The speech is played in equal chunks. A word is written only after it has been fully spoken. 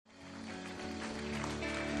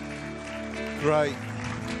Great.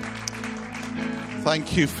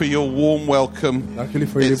 Thank you for your warm welcome. Dank jullie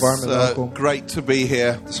voor jullie warme welkom. It's great to be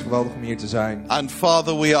here. Het is geweldig om hier te zijn. And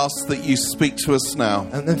Father, we ask that you speak to us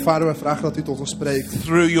now. En Vader, we vragen dat u tot ons spreekt.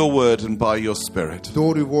 Through your word and by your spirit.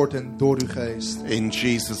 Door uw woord en door uw geest. In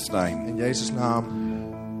Jesus' name. In Jezus' naam.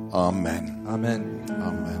 Amen. Amen.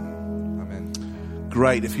 Amen. Amen.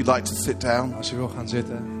 Great. If you'd like to sit down. Als je wil gaan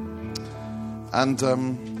zitten. And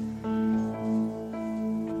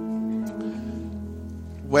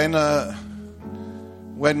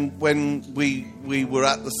when we were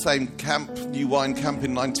at the same camp, New Wine Camp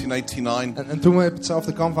in 1989. En toen we op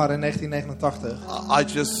hetzelfde kamp waren in 1989. I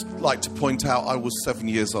just like to point out I was 7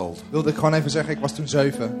 years old. Wilde ik gewoon even zeggen, ik was toen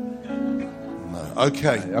 7. No.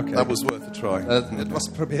 Okay. That was worth a try. Het was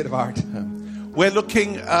het proberen waard. We're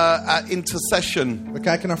looking at intercession. We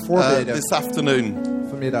kijken naar voorbeden. This afternoon.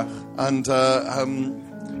 Vanmiddag. And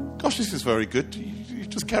gosh, this is very good. You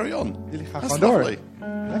just carry on. Jullie gaan That's gewoon lovely. door.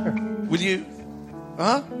 Lekker. Will you?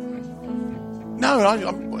 Huh? No, I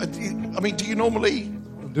mean, do you normally?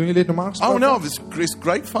 Doen jullie het normaal gesproken? Oh no, it's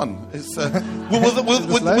great fun. It's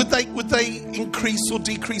would they increase or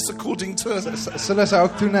decrease according to? Zullen ze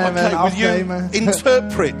ook toenemen en afnemen? Will you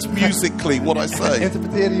interpret musically what I say?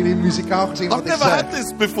 Interpreteren jullie muzikaal gezien wat ik zeg? I've never had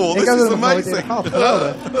this before. Ik This heb is het nog nooit amazing. eerder gehad.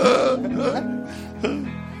 Geweldig.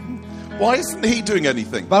 Why isn't he doing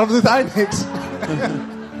anything? Waarom doet hij niks?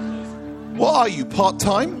 What are you,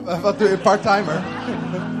 part-time? Wat doe je, part-timer?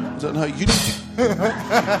 I don't know. You need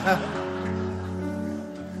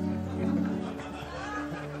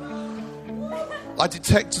I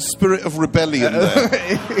detect a spirit of rebellion there.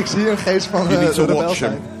 Ik zie een geest van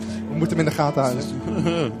rebelsheid. We moeten hem in de gaten houden.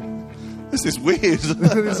 This is weird.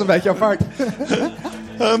 Dit is een beetje apart.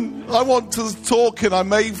 I want to talk and I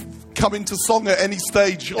may come into song at any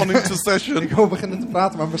stage on intercession. Ik wil beginnen te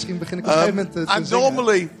praten, maar misschien begin ik op een gegeven moment te and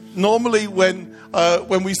zingen. normally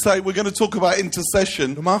when we say we're going to talk about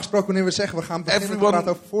intercession, normaal gesproken wanneer we zeggen we gaan beginnen te praten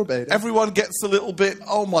over voorbeden, everyone gets a little bit,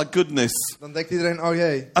 oh my goodness. Dan denkt iedereen, oh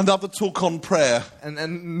jee. Another talk on prayer.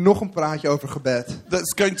 En nog een praatje over gebed.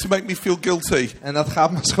 That's going to make me feel guilty. En dat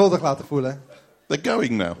gaat me schuldig laten voelen. They're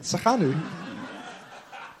going now. Ze gaan nu.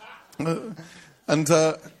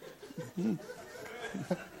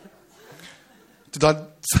 Did I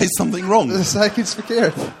say something wrong? Zei ik iets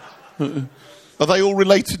verkeerd? Are they all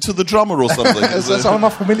related to the drummer or something? Ze zijn allemaal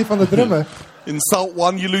familie van de drummer. Insult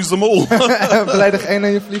one, you lose them all. Beledig één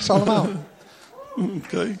en je verliest ze allemaal.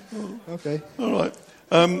 Okay. Okay. All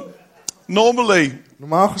right. Normally,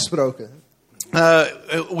 normaal gesproken,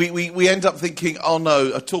 we end up thinking, oh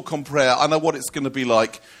no, a talk on prayer. I know what it's going to be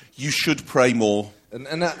like. You should pray more.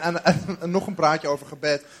 En nog een praatje over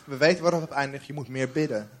gebed. We weten waarop het eindigt. Je moet meer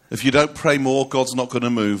bidden. If you don't pray more, God's not going to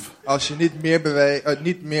move. Als je niet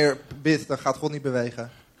meer bidt, dan gaat God niet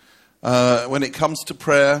bewegen. When it comes to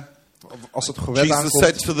prayer, als het gebed Jesus aankomt,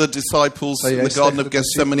 said to the disciples in the Garden of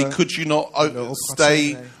Gethsemane, could you not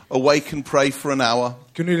stay awake and pray for an hour?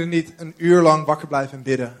 Kunnen jullie niet een uur lang wakker blijven en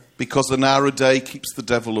bidden? Because an hour a day keeps the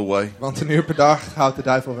devil away. Want een uur per dag houdt de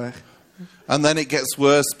duivel weg. And then it gets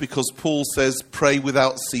worse because Paul says, pray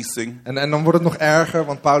without ceasing. En dan wordt het nog erger,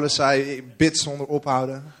 want Paulus zei, bid zonder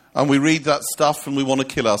ophouden. And we read that stuff and we want to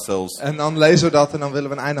kill ourselves. En dan lezen we dat en dan willen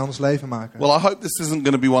we een einde aan ons leven maken. Well, I hope this isn't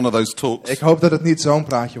going to be one of those talks. Ik hoop dat het niet zo'n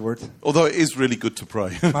praatje wordt. Although it is really good to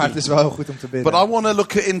pray. Maar het is wel heel goed om te bidden. But I want to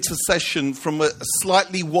look at intercession from a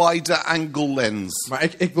slightly wider angle lens. Maar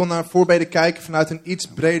ik wil naar voorbeden kijken vanuit een iets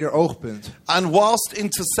breder oogpunt. And whilst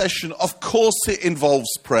intercession, of course it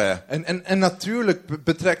involves prayer. En natuurlijk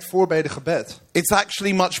betrekt voorbeden gebed. It's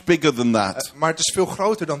actually much bigger than that. Maar het is veel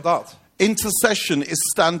groter dan dat. Intercession is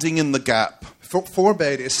standing in the gap.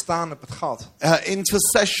 Voorbeden is staan op het gat.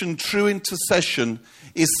 Intercession, true intercession,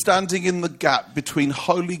 is standing in the gap between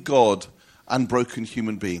holy God and broken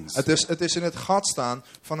human beings. Het is in het gat staan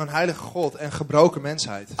van een heilige God en gebroken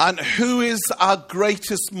mensheid. And who is our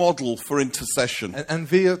greatest model for intercession? En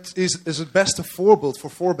wie is het beste voorbeeld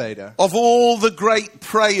voor voorbeden? Of all the great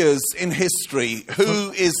prayers in history, who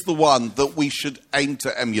is the one that we should aim to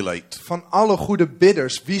emulate? Van alle goede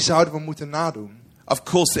bidders, wie zouden we moeten nadoen? Of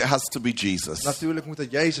course it has to be Jesus. Natuurlijk moet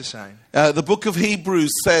het Jezus zijn. The book of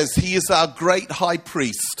Hebrews says he is our great high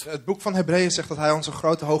priest. Het boek van Hebreeën zegt dat hij onze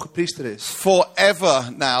grote hoge priester is.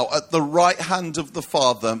 Forever now at the right hand of the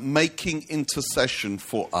Father, making intercession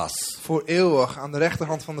for us. Voor eeuwig aan de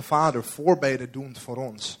rechterhand van de Vader voorbeden doend voor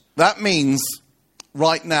ons. That means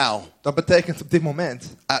right now. Dat betekent op dit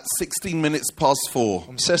moment. At 16 minutes past 4.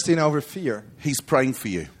 Om 16 over 4. He's praying for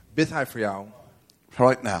you. Bidt hij voor jou.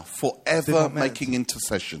 Right now. Forever moment. making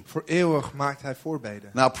intercession. Voor eeuwig maakt hij voorbeden.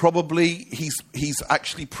 Now, probably he's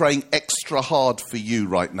actually praying extra hard for you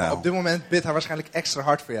right now. Op dit moment bidt hij waarschijnlijk extra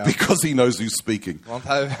hard voor jou. Because he knows who's speaking. Want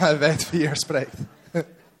hij weet wie er spreekt.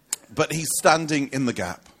 But he's standing in the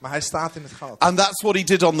gap. Maar hij staat in het gat. And that's what he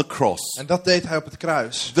did on the cross. En dat deed hij op het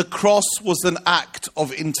kruis. The cross was an act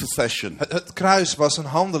of intercession. Het kruis was een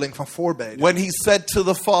handeling van voorbeden. When he said to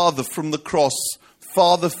the Father from the cross,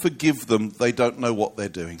 Father, forgive them, they don't know what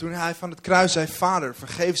they're doing. Toen hij van het kruis zei, Vader,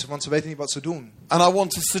 vergeef ze, want ze weten niet wat ze doen. And I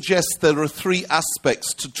want to suggest there are 3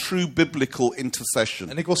 aspects to true biblical intercession.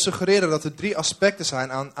 En ik wil suggereren dat er 3 aspecten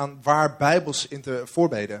zijn aan waar Bijbels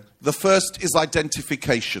voorbeden. The first is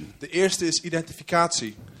identification. De eerste is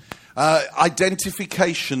identificatie.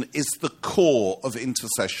 Identification is the core of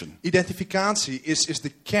intercession. Identificatie is de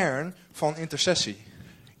kern van intercessie.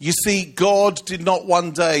 You see, God did not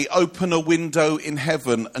one day open a window in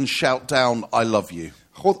heaven and shout down, I love you.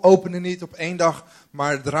 God opende niet op 1 dag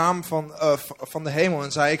maar het raam van de hemel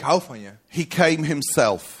en zei, ik hou van je. He came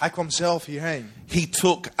himself. Hij kwam zelf hierheen. He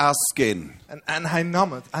took our skin. En hij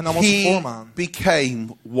nam het. Hij nam onze vorm He aan. became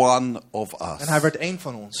one of us. En hij werd één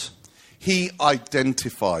van ons. He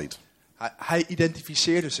identified. Hij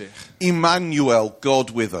identificeerde zich. Emmanuel,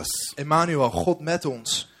 God with us. Emmanuel, God met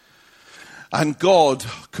ons. And God,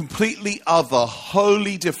 completely other,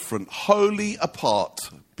 wholly different, wholly apart,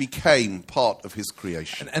 became part of his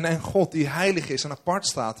creation. En God die heilig is en apart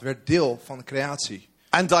staat, werd deel van de creatie.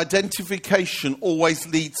 And identification always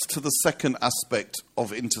leads to the second aspect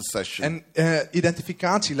of intercession. En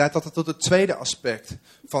identificatie leidt altijd tot het tweede aspect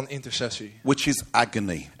van intercessie. Which is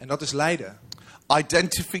agony. En dat is lijden.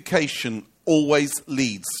 Identification always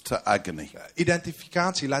leads to agony.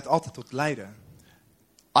 Identificatie leidt altijd tot lijden.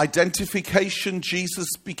 Identification, Jesus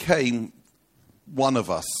became one of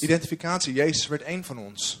us. Identificatie, Jezus werd één van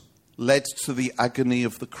ons. Led to the agony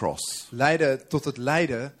of the cross. Leidde tot het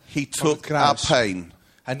lijden He van het took our kruis. pain.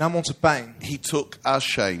 Hij nam onze pijn. He took our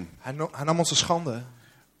shame. Hij nam onze schande.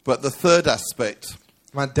 But the third aspect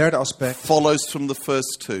Maar het derde aspect follows from the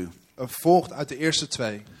first 2. volgt uit de eerste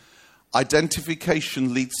 2.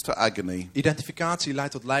 Identification leads to agony, Identificatie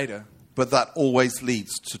leidt tot lijden. but that always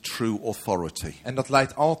leads to true authority. En dat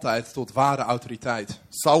leidt altijd tot ware autoriteit.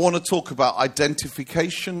 So I want to talk about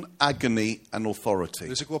identification, agony, and authority.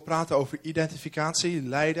 Dus ik wil praten over identificatie,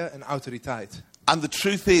 lijden en autoriteit. And the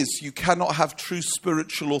truth is, you cannot have true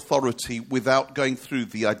spiritual authority without going through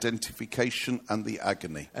the identification and the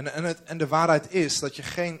agony. En de waarheid is dat je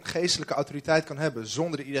geen geestelijke autoriteit kan hebben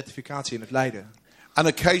zonder de identificatie en het lijden. And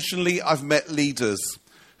occasionally I've met leaders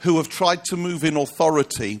who have tried to move in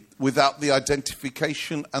authority without the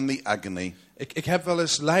identification and the agony. Ik heb wel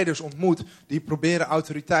eens leiders ontmoet die proberen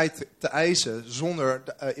autoriteit te eisen zonder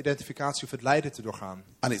de identificatie of het lijden te doorgaan.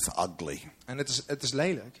 And it's ugly. En het is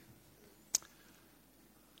lelijk.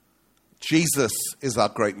 Jesus is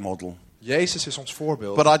our great model. Jezus is ons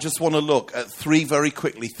voorbeeld. But I just want to look at 3 very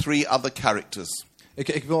quickly, 3 other characters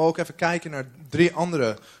Ik wil ook even kijken naar 3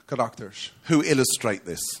 andere karakters who illustrate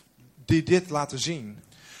this. die dit laten zien.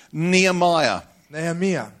 Nehemiah.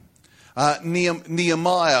 Nehemia.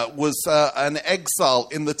 Nehemiah was an exile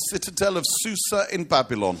in the citadel of Susa in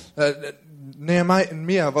Babylon.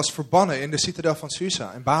 Nehemia was verbannen in de citadel van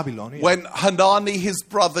Susa in Babylon. When Hanani, his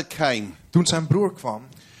brother, came Toen zijn broer kwam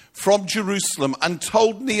from Jerusalem and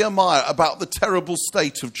told Nehemiah about the terrible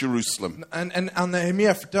state of Jerusalem. en aan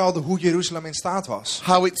Nehemia vertelde hoe Jeruzalem in staat was.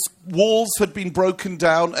 How its walls had been broken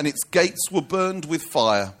down and its gates were burned with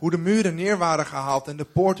fire. Hoe de muren neer waren gehaald en de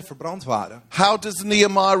poorten verbrand waren. How does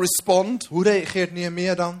Nehemiah respond? Hoe reageert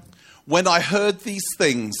Nehemia dan? When I heard these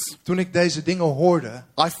things, Toen ik deze dingen hoorde,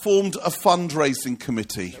 I formed a fundraising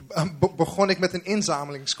committee. begon ik met een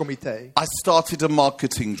inzamelingscomité. I started a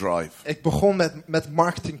marketing drive. Ik begon met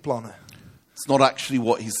marketingplannen. It's not actually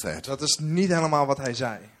what he said. Dat is niet helemaal wat hij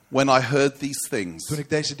zei. When I heard these things, Toen ik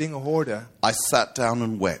deze dingen hoorde, I sat down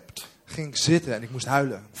and wept. ging ik zitten en ik moest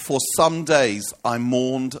huilen. For some days I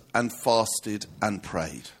mourned and fasted and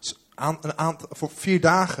prayed. Voor 4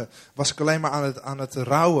 dagen was ik alleen maar aan het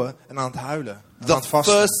rouwen en aan het huilen. En aan The het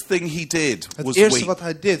vasten. first thing he did Het was eerste weep. wat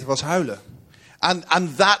hij deed was huilen.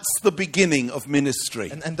 And that's the beginning of ministry.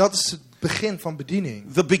 En dat is het begin van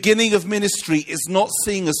bediening. The beginning of ministry is not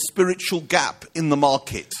seeing a spiritual gap in the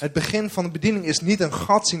market. Het begin van de bediening is niet een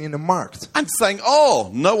gat zien in de markt. And saying,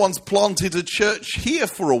 oh, no one's planted a church here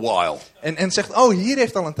for a while. En zegt, oh, hier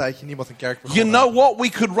heeft al een tijdje niemand een kerk begonnen. You know what? We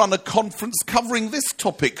could run a conference covering this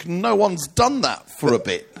topic. No one's done that for a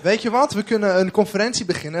bit. Weet je wat? We kunnen een conferentie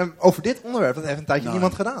beginnen over dit onderwerp. Dat heeft een tijdje No.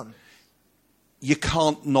 niemand gedaan. You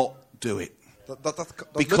can't not do it. Dat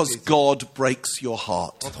Because lukt niet. God breaks your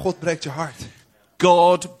heart. Want God breekt je hart.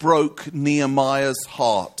 God broke Nehemiah's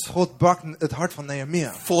heart. God brak het hart van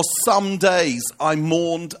Nehemia. For some days I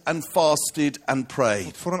mourned and fasted and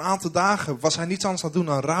prayed. Voor een aantal dagen was hij niets anders aan het doen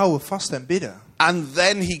dan rouwen, vasten en bidden. And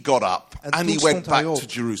then he got up En and toen he went stond hij back op to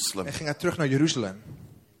Jerusalem. en ging hij terug naar Jeruzalem.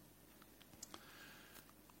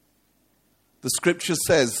 The scripture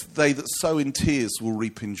says, they that sow in tears will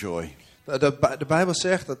reap in joy. De Bijbel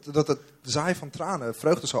zegt dat het zaai van tranen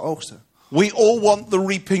vreugde zal oogsten. We all want the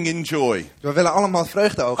reaping in joy. We willen allemaal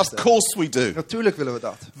vreugde Of oogsten. course we do. Natuurlijk willen we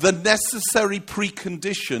dat. The necessary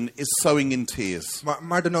precondition is sowing in tears.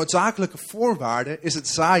 Maar de noodzakelijke voorwaarde is het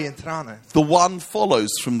zaaien in tranen. The one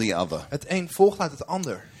follows from the other. Het een volgt uit het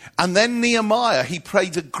ander. And then Nehemiah, he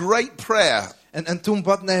prayed a great prayer. En toen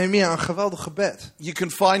bad Nehemia een geweldig gebed. You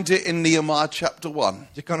can find it in Nehemiah chapter 1.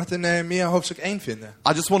 Je kan het in Nehemia hoofdstuk 1 vinden.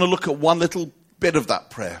 I just want to look at one little bit of that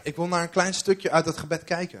prayer. Ik wil naar een klein stukje uit dat gebed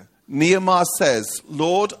kijken. Nehemiah says,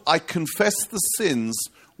 Lord, I confess the sins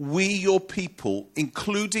we, your people,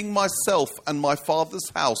 including myself and my father's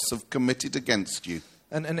house, have committed against you.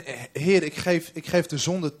 En Heer, ik geef de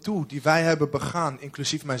zonde toe die wij hebben begaan,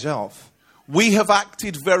 inclusief mijzelf. We have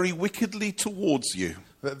acted very wickedly towards you.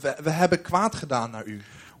 We hebben kwaad gedaan naar u.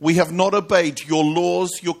 We have not obeyed your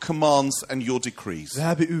laws, your commands and your decrees. We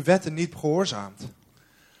hebben uw wetten niet gehoorzaamd.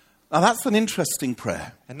 Now that's an interesting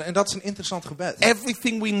prayer. En dat is een interessant gebed.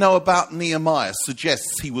 Everything we know about Nehemiah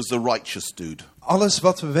suggests he was a righteous dude. Alles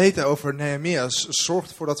wat we weten over Nehemia zorgt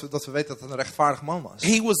ervoor dat we weten dat het een rechtvaardig man was.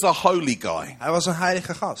 He was a holy guy. Hij was een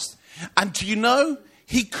heilige gast. And do you know,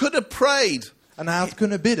 he could have prayed, En hij had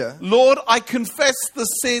kunnen bidden. Lord, I confess the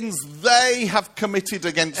sins they have committed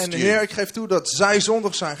against En you. Heer, ik geef toe dat zij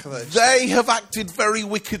zondig zijn geweest. They have acted very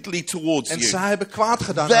wickedly towards En you. zij hebben kwaad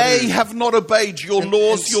gedaan naar They u. have not obeyed your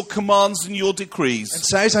laws, en- your commands and your En decrees.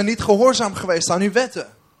 zij zijn niet gehoorzaam geweest aan uw wetten.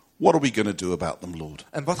 What are we going to do about them, Lord?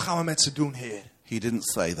 En wat gaan we met ze doen, Heer? He didn't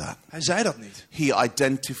say that. Hij zei dat niet. He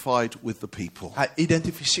identified with the people. Hij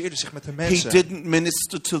identificeerde zich met de He mensen. didn't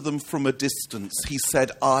minister to them from a distance. He said,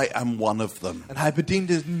 I am one of them. En hij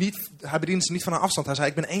bediende ze niet van een afstand. Hij zei,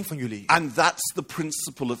 ik ben één van jullie. And that's the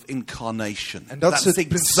principle of incarnation. En dat is That's het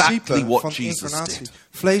exactly principe what van Jesus incarnatie. did.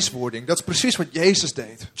 Vleeswording. Dat is precies wat Jezus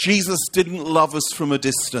deed. Jesus didn't love us from a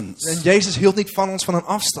distance. En Jezus hield niet van ons van een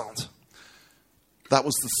afstand. That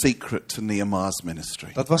was the secret to Nehemiah's ministry.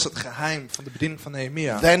 Dat was het geheim van de bediening van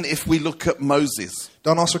Nehemia. Then if we look at Moses,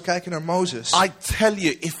 Dan als we kijken naar Mozes. I tell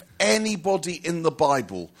you, if anybody in the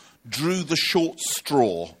Bible drew the short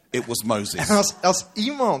straw, it was Moses. En als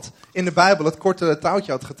iemand in de Bijbel het korte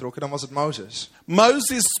touwtje had getrokken, dan was het Mozes.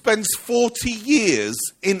 Moses spends 40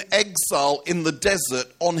 years in exile in the desert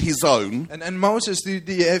on his own. En Mozes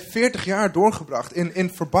die heeft 40 jaar doorgebracht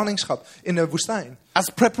in verbanningschap in de woestijn. As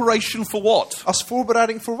preparation for what? Als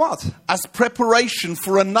voorbereiding voor wat? As preparation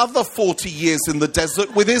for another 40 years in the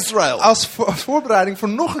desert with Israel. Als voorbereiding voor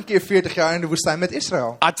nog een keer 40 jaar in de woestijn met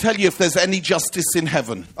Israël. I tell you, if there's any justice in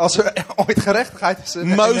heaven, Als er ooit gerechtigheid is in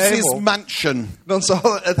de Moses' hemel, mansion dan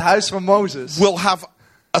zal het huis van Mozes, will have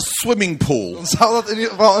a swimming pool, dan zal dat in ieder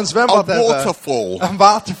geval een a zwembad hebben. waterfall, Een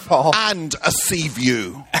waterval. and a sea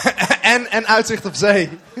view. en uitzicht op zee.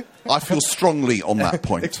 I feel strongly on that Ik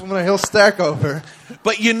point. voel me er heel sterk over.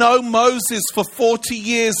 But you know, Moses, for 40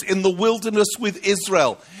 years in the wilderness with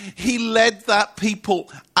Israel, he led that people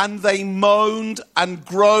and they moaned and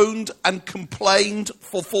groaned and complained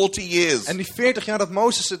for 40 years. En die 40 jaar dat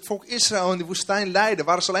Mozes het volk Israël in de woestijn leidde,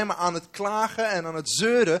 waren ze alleen maar aan het klagen en aan het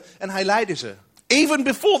zeuren. En hij leidde ze. Even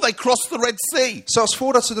before they crossed the Red Sea. Zelfs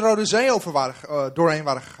voordat ze de Rode Zee doorheen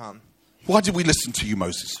waren gegaan. Why did we listen to you,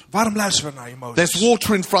 Moses? Waarom luisteren we naar je, Mozes? There's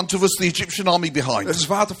water in front of us, the Egyptian army Er behind. is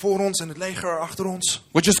water voor ons en het leger achter ons.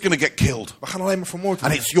 We're just going to get killed. We gaan alleen maar vermoord And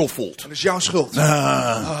worden. it's your fault. En dat is jouw schuld.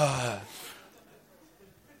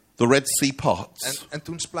 The Red Sea parts. En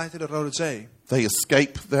toen splijtte de Rode Zee. They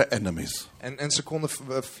escape their enemies En ze konden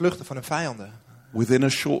vluchten van hun vijanden. within a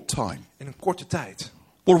short time. In een korte tijd.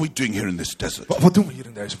 What are we doing here in this desert? Wat doen we hier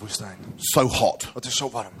in deze woestijn? So hot. Het is zo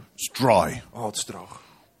warm. It's dry. Oh, het is droog.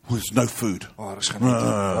 There's no food. Oh, er is geen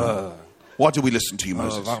eten. Why do we listen to you,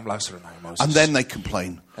 Moses? Waarom luisteren we naar je, Mozes? And then they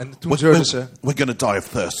complain. En toen zeurden ze. We're going to die of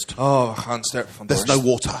thirst. Oh, we gaan sterven van There's dorst. no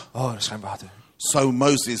water. Oh, er is geen water. So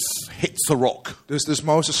Moses hits a rock. Dus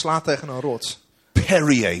Mozes slaat tegen een rots.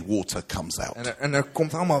 Perrier water comes out. En er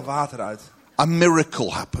komt allemaal water uit. A miracle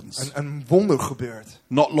happens. Een wonder gebeurt.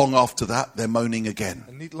 Not long after that, they're moaning again.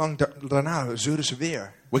 En niet lang daarna zeuren ze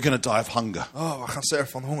weer. We're going to die of hunger. Oh, we gaan sterven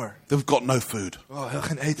van honger. They've got no food. Oh, heel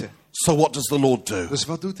geen eten. So what does the Lord do? Dus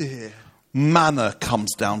wat doet de Heer? Manna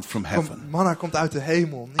comes down from heaven. Manna komt uit de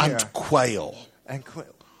hemel neer. And quail. En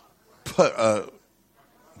kweel. Per-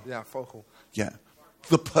 Ja, vogel. yeah.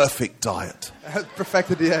 The perfect diet. Het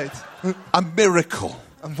perfecte dieet. A miracle.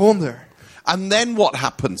 Een wonder. And then what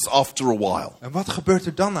happens after a while? En wat gebeurt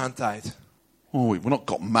er dan na een tijd? Oh, we've not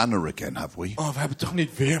got manna again, have we? Oh, we hebben toch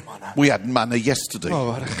niet weer manna? We had manna yesterday.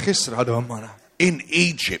 Oh, gisteren hadden we manna. In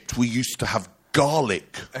Egypt, we used to have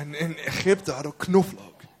garlic. En in Egypte hadden we knoflook.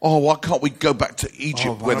 Oh, why can't we go back to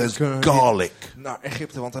Egypt where there's garlic? Naar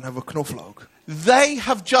Egypte, want dan hebben we knoflook. They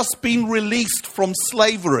have just been released from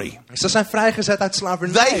slavery. Ze zijn vrijgezet uit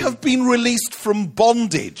slavernij. They have been released from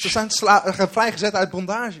bondage. Ze zijn vrijgezet uit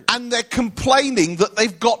bondage. And they're complaining that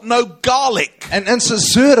they've got no garlic. En ze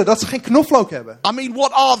zeuren dat ze geen knoflook hebben. I mean,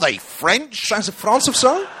 what are they, French? Zijn ze Frans of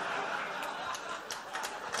zo?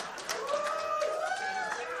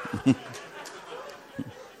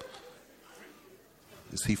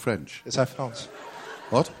 Is he French? Is hij Frans?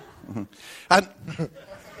 What?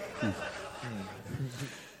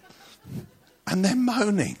 And they're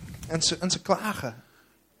moaning. En ze klagen.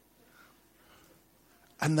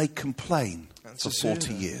 And they complain En for ze 40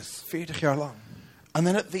 zeuren. years. 40 jaar lang. And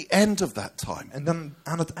then at the end of that time, En dan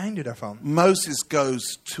aan het einde daarvan Moses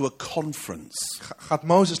goes to a conference gaat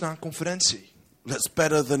Mozes naar een conferentie. that's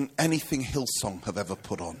better than anything Hillsong have ever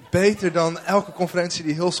put on. Beter dan elke conferentie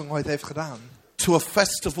die Hillsong ooit heeft gedaan. To a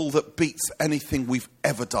festival that beats anything we've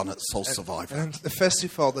ever done at Soul Survivor. En een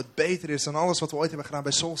festival dat beter is dan alles wat we ooit hebben gedaan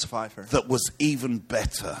bij Soul Survivor. That was even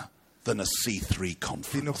better than a C3 Die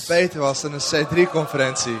conference. nog beter was dan een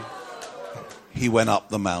C3-conferentie. He went up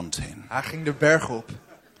the mountain Hij ging de berg op.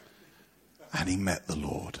 and he met the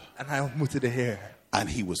Lord. En hij ontmoette de Heer.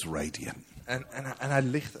 And he was radiant. En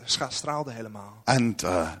hij straalde helemaal. And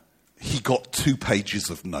he got 2 pages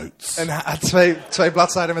of notes. En hij had twee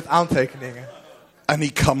bladzijden met aantekeningen. And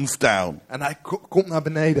he comes down. En hij komt naar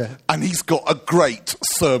beneden. And he's got a great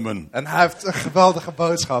sermon. En hij heeft een geweldige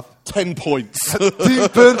boodschap. 10 points. 10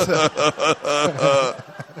 punten.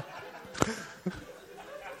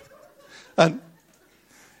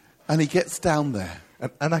 And he gets down there.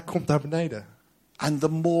 En hij komt naar beneden. And the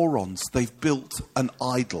morons, they've built an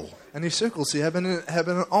idol. En die sukkels die hebben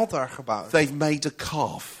een altaar gebouwd. They've made a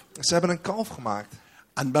calf. Ze hebben een kalf gemaakt.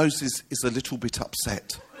 And Moses is a little bit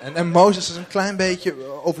upset. En Mozes is een klein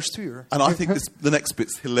beetje overstuur. And I think the next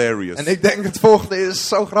bit's hilarious. En ik denk het volgende is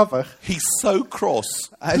zo grappig. He's so cross.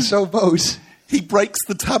 Hij is zo boos. He breaks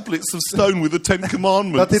the tablets of stone with the 10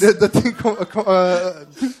 commandments.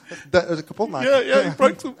 Dat hij kapot maakt. Yeah, he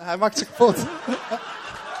breaks them. Hij maakt ze kapot.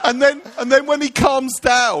 And then when he calms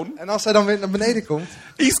down, En als hij dan weer naar beneden komt.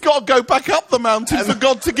 he's got to go back up the mountain for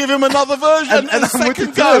God to give him another version. En a dan moet hij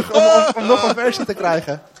second terug go. om nog een versie te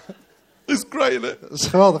krijgen. It's great, isn't it? Dat is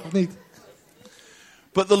geweldig, of niet?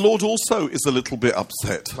 But the Lord also is a little bit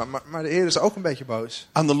upset. Maar de Heer is ook een beetje boos.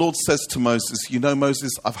 And the Lord says to Moses, you know,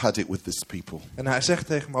 Moses, I've had it with this people. En hij zegt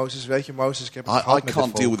tegen Mozes, weet je Mozes, ik heb het I gehad met can't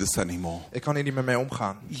dit deal volk. with this anymore. Ik kan hier niet meer mee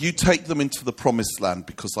omgaan. You take them into the promised land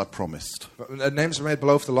because I promised. Neem ze mee het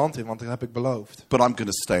beloofde land in, want dat heb ik beloofd. But I'm going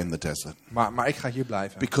to stay in the desert. Maar ik ga hier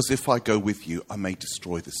blijven. Because if I go with you, I may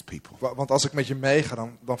destroy this people. Want als ik met je meega,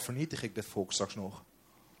 dan vernietig ik dit volk straks nog.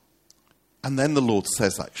 And then the Lord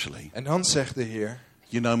says, actually, En dan zegt de Heer,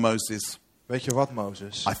 you know, Moses, weet je wat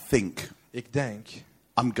Mozes? I think Ik denk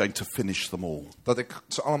I'm going to finish them all. dat ik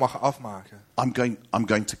ze allemaal ga afmaken. I'm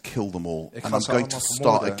going to kill them all. Ik And ga I'm ze going to allemaal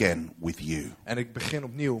start vermoorden. again with you. En ik begin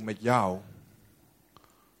opnieuw met jou.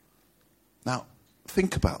 Now,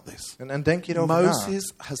 think about this. En denk hierover na.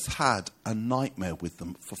 Moses has had a nightmare with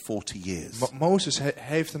them for 40 years. Mozes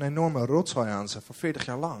heeft een enorme rotzooi aan ze voor 40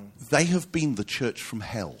 jaar lang. They have been the church from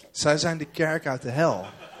hell. Zij zijn de kerk uit de hel.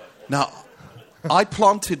 Now, I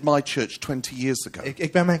planted my church 20 years ago.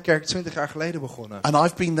 Ik ben mijn kerk 20 jaar geleden begonnen. And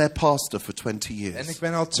I've been their pastor for 20 En years. ik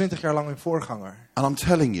ben al 20 jaar lang hun voorganger. And I'm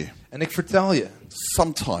telling you, En ik vertel je.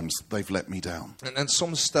 sometimes they've let me down. En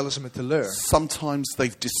soms stellen ze me teleur. Sometimes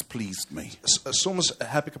they've displeased me. Soms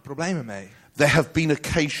heb ik er problemen mee. There have been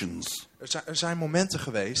occasions Er zijn momenten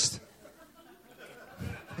geweest.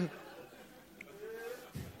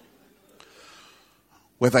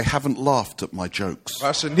 where they haven't laughed at my jokes.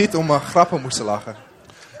 Waar ze niet om mijn grappen moesten lachen.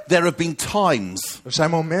 There have been times Er zijn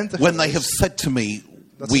momenten when they geweest. have said to me,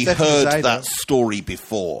 Dat ze we tegen me heard zeiden, that story We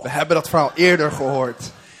before. hebben dat verhaal eerder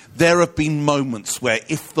gehoord. There have been moments where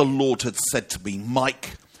if the Lord had said to me, Mike,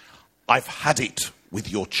 I've had it with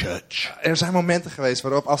your church. Er zijn momenten geweest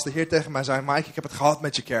waarop als de Heer tegen mij zei, Mike, ik heb het gehad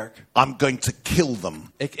met je kerk. I'm going to kill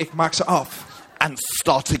them Ik maak ze af. and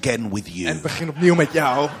start again with En you. begin opnieuw met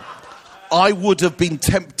jou. I would have been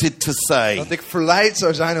tempted to say, Dat ik verleid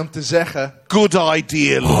zou zijn om te zeggen, good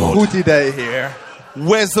idea, Lord. goed idee, Heer.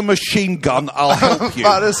 Where's the machine gun? I'll help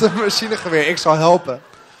Waar you. is een machinegeweer? Ik zal helpen.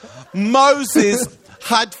 Moses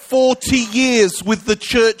had 40 years with the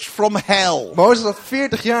church from hell. Mozes had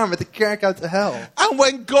 40 jaar met de kerk uit de hel. And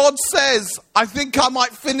when God says, I think I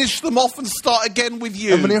might finish them off and start again with En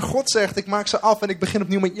you, wanneer God zegt, ik maak ze af en ik begin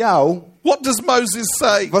opnieuw met jou. what does Moses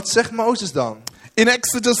say? Wat zegt Mozes dan? In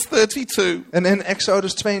Exodus 32, En in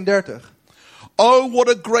Exodus 32. oh, what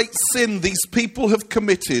a great sin these people have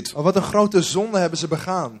committed. Oh, wat een grote zonde hebben ze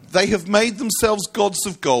begaan. They have made themselves gods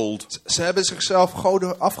of gold. Ze hebben zichzelf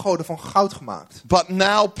afgoden van goud gemaakt. But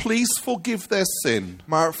now please forgive their sin.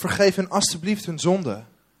 Maar vergeef hen alstublieft hun zonde.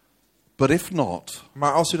 But if not,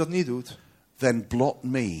 Maar als u dat niet doet, then blot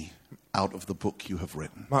me out of the book you have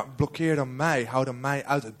written. maar blokkeer dan mij, hou dan mij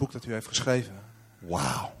uit het boek dat u heeft geschreven.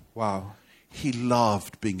 Wow. Wauw. He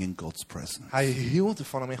loved being in God's presence. Hij hield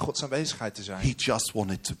ervan om in Gods aanwezigheid te He zijn. just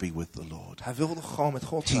wanted to be with the Lord. Hij wilde gewoon met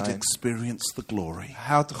God He'd zijn. experienced the glory.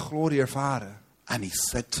 Hij had de glorie ervaren. And he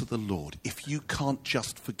said to the Lord, if you can't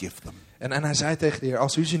just forgive them, En hij zei tegen de Heer,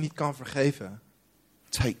 als u ze niet kan vergeven,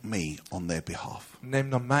 take me on their behalf. neem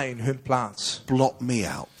dan mij in hun plaats. Blot me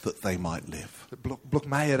out that they might live. Blok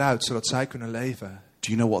mij eruit, zodat zij kunnen leven.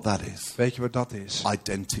 Do you know what that is? Weet je wat dat is?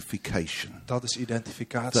 Identification. Dat is That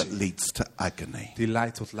identificatie. leads to agony. Die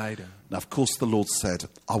leidt tot lijden. Now, of course, the Lord said,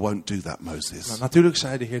 I won't do that, Nou, Moses, natuurlijk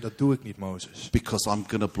zei de Heer, dat doe ik niet, Mozes. because I'm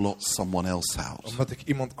going to blot someone else out Omdat ik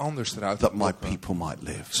iemand anders eruit that wil my blokken, people might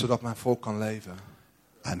live. zodat mijn volk kan leven.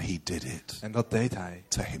 And he did it En dat deed hij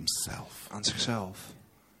to himself. aan zichzelf.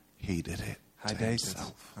 He did it Hij to deed het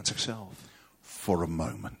himself aan zichzelf. for a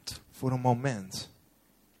moment. Voor een moment.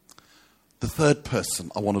 The third person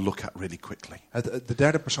I want to look at really quickly De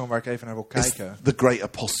derde persoon waar ik even naar wil is kijken the great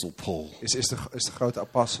apostle Paul. is de grote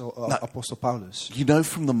apostel Paulus. You know,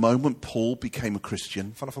 from the moment Paul became a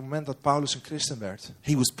Christian, Vanaf het moment dat Paulus een christen werd,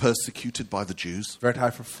 he was persecuted by the Jews. werd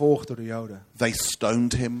hij vervolgd door de Joden. They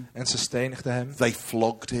stoned him. En ze stenigden hem. They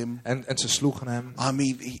flogged him. En ze sloegen hem. I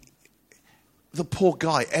mean, the poor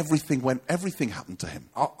guy, everything happened to him.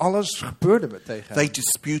 Alles gebeurde tegen They hem.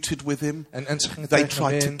 disputed with him. En ze gingen They tegen hem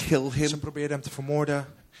tried to in. kill him. Ze probeerden hem te vermoorden.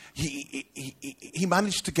 He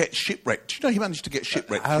managed to get shipwrecked. Do you know he managed to get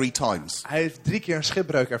shipwrecked 3 times? Hij heeft 3 keer een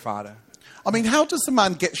schipbreuk ervaren. I mean, how does a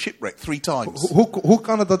man get shipwrecked 3 times? Hoe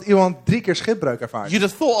kan het dat iemand 3 keer schipbreuk ervaart? You'd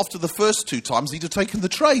have thought after the first 2 times he'd have taken the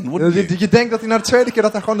train, wouldn't you? Je denkt dat hij na de tweede keer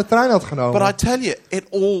dat hij gewoon de trein had genomen. But I tell you,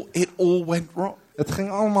 it all went wrong. Het ging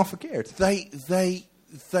allemaal verkeerd.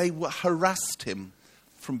 They harassed him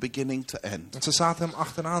from beginning to end. Want ze zaten hem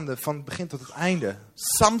achteraan, van het begin tot het einde.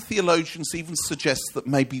 Some theologians even suggest that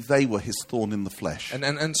maybe they were his thorn in the flesh.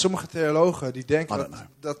 En sommige theologen die I denken don't know.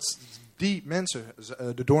 dat die mensen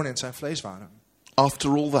de doorn in zijn vlees waren. After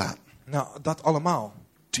all that, Nou, dat allemaal.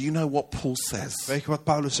 do you know what Paul says Weet je wat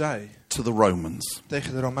Paulus zei to the Romans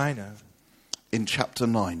tegen de Romeinen? in chapter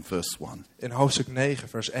 9, verse 1? In hoofdstuk 9,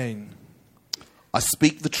 vers 1. I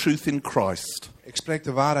speak the truth in Christ. Ik spreek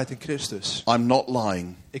de waarheid in Christus. I'm not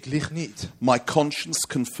lying. Ik lieg niet. My conscience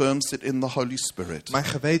confirms it in the Holy Spirit. Mijn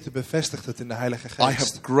geweten bevestigt het in de Heilige I have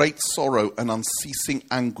Geest. great sorrow and unceasing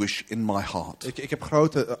anguish in my heart. Ik heb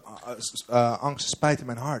grote angst en spijt in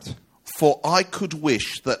mijn hart. For I could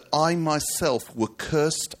wish that I myself were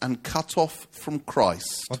cursed and cut off from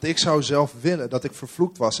Christ Want ik zou zelf willen dat ik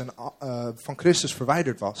vervloekt was en van Christus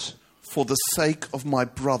verwijderd was. for the sake of my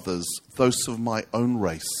brothers, those of my own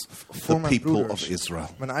race, the Voor mijn people of broeders, Israel.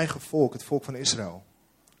 mijn eigen volk, het volk van Israël.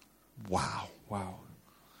 Wow. Wauw.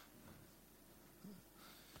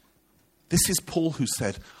 This is Paul who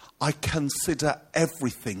said, I consider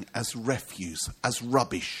everything as refuse, as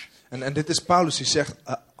rubbish, En dit is Paulus die zegt,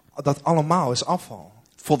 dat allemaal is afval.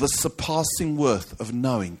 for the surpassing worth of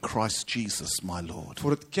knowing Christ Jesus, my Lord.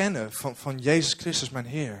 Voor het kennen van Jezus Christus, mijn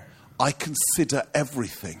Heer. I consider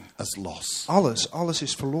everything as loss. Alles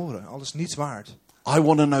is verloren. Alles niets waard. I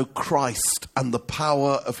want to know Christ and the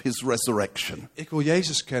power of his resurrection. Ik wil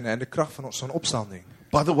Jezus kennen en de kracht van zijn opstanding.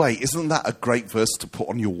 By the way, isn't that a great verse to put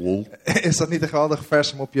on your wall? Is dat niet een geweldige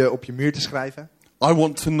vers om op je muur te schrijven? I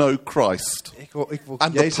want to know Christ Ik wil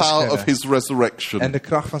and the Jezus power of kennen his resurrection. en de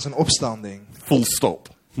kracht van zijn opstanding. Full stop.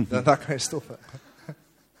 Dan daar kan je stoppen.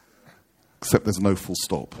 Except there's no full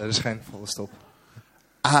stop. Er is geen volle stop.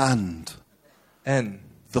 And En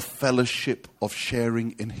the fellowship of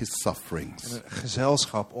sharing in his sufferings, een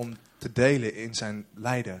gezelschap om te delen in zijn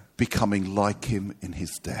lijden. becoming like him in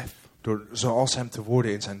his death. Door zoals hem te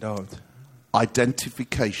worden in zijn dood.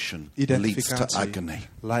 Identification leads to agony.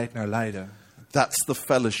 Leidt naar lijden. That's the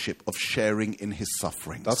fellowship of sharing in his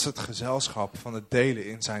sufferings. Dat is het gezelschap van het delen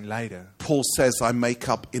in zijn lijden. Paul says, I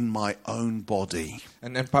make up in my own body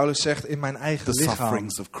En Paulus zegt, in mijn eigen the lichaam,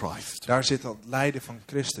 sufferings of Christ. daar zit het lijden van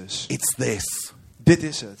Christus. It's this. Dit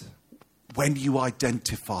is het. When you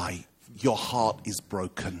identify your heart is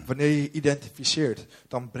broken. Wanneer je je identificeert,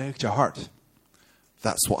 dan breekt je hart.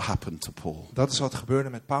 That's what happened to Paul. Dat is wat gebeurde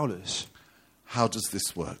met Paulus. How does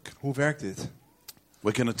this work? Hoe werkt dit?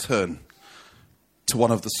 We're going to turn to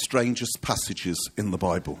one of the strangest passages in the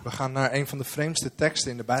Bible. We gaan naar een van de vreemdste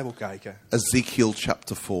teksten in de Bijbel kijken. Ezekiel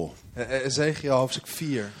chapter 4. Ezekiel hoofdstuk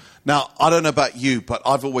 4. Now, I don't know about you, but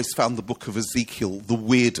I've always found the book of Ezekiel the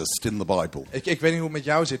weirdest in the Bible. Ik weet niet hoe het met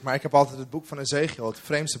jou zit, maar ik heb altijd het boek van Ezekiel, het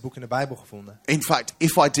vreemdste boek in de Bijbel gevonden. In fact,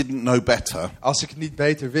 if I didn't know better, Als ik het niet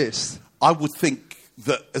beter wist, I would think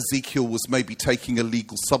that Ezekiel was maybe taking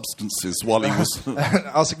illegal substances while he was...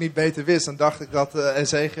 als ik niet beter wist, dan dacht ik dat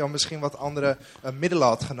Ezekiel misschien wat andere middelen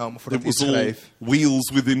had genomen voordat It hij was all schreef.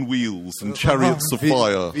 wheels within wheels and chariots of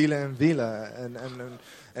fire. Wielen en wielen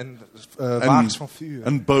en wagens van vuur.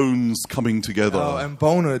 And bones coming together. En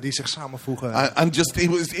bonen die zich samenvoegen. And just,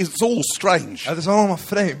 it's all strange. Het is allemaal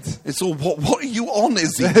vreemd. It's all, what are you on,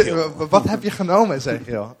 Ezekiel? Wat heb je genomen,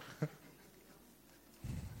 Ezekiel?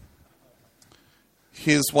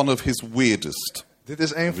 Here's one of his weirdest. Dit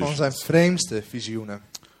is een van zijn vreemdste visioenen.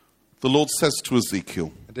 The Lord says to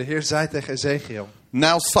Ezekiel, De Heer zei tegen Ezekiel: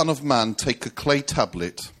 now, son of man, take a clay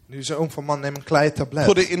tablet, nu zoon van man, neem een klei tablet.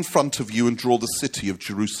 put it in front of you and draw the city of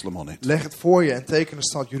Jerusalem on it. Leg het voor je en teken de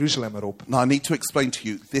stad Jeruzalem erop. Now, I need to explain to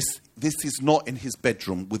you, this is not in his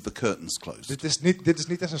bedroom with the curtains closed. Dit is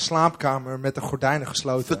niet in zijn slaapkamer met de gordijnen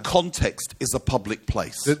gesloten. The context is a public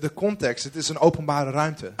place. De context, het is een openbare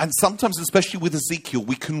ruimte. And sometimes, especially with Ezekiel,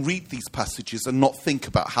 we can read these passages and not think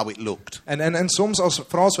about how it looked. En soms,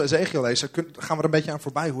 vooral als we Ezekiel lezen, gaan we er een beetje aan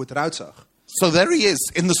voorbij hoe het eruit zag. So there he is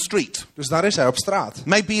in the street, Dus daar is hij op straat.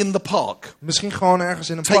 maybe in the park. Misschien gewoon ergens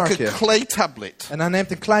in een Take parkje. a clay tablet. En hij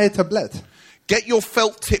neemt een kleine tablet. Get your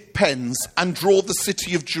felt tip pens and draw the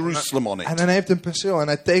city of Jerusalem on En it. hij neemt een penseel en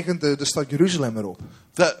hij tekent de stad Jeruzalem erop.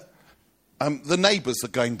 The neighbors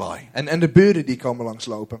are going by. En de buren die komen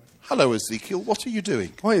langslopen. Hello, Ezekiel, what are you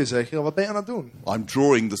doing? Hoi Ezekiel, wat ben je aan het doen? I'm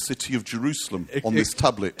drawing the city of Jerusalem on this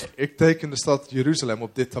tablet. Ik teken de stad Jeruzalem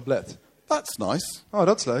op dit tablet. That's nice. Oh,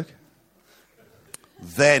 dat is leuk.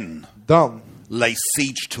 Then Dan. lay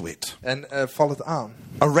siege to it. En val het aan.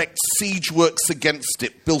 Erect siege works against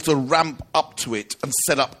it. Build a ramp up to it and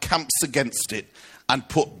set up camps against it. And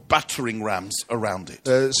put battering rams around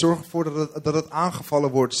it. Zorg ervoor dat het aangevallen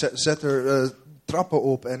wordt. Zet er trappen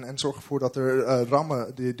op en zorg ervoor dat er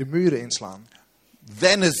rammen de muren inslaan.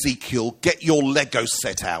 Then Ezekiel, get your Lego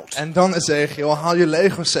set out. En dan Ezekiel, haal je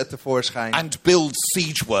Lego set tevoorschijn. And build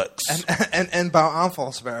siege works. En bouw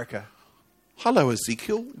aanvalswerken. Hello,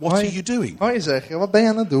 Ezekiel. What are you doing? Hoi Ezekiel, wat ben je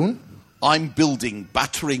aan het doen? I'm building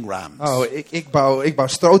battering rams. Oh, ik bouw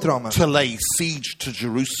stootrammen. To lay siege to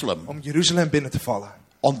Jerusalem. Om Jeruzalem binnen te vallen.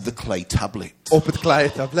 On the clay tablet. Op het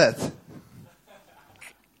kleine tablet.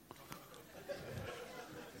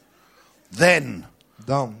 Then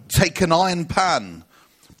Dan. take an iron pan.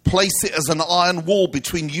 Place it as an iron wall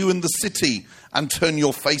between you and the city. And turn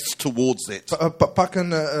your face towards it. Pak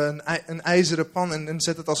een ijzeren pan en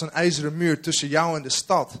zet het als een ijzeren muur tussen jou en de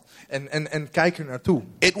stad. En kijk er naartoe.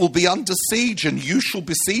 It will be under siege and you shall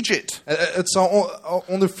besiege it. Het zal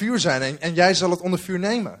onder vuur zijn en jij zal het onder vuur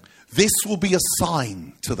nemen. This will be a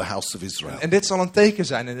sign to the house of Israel. En dit zal een teken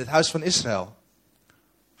zijn in het huis van Israël.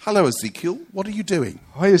 Hello, Ezekiel. What are you doing?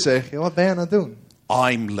 Hoi Ezekiel, wat ben je aan het doen?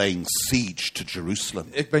 I'm laying siege to Jerusalem.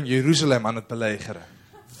 Ik ben Jeruzalem aan het belegeren.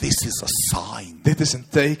 This is a sign. Dit is een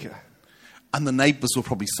teken. And the neighbors were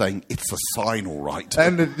probably saying, it's a sign, all right.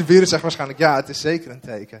 En de buren zeggen waarschijnlijk, ja, het is zeker een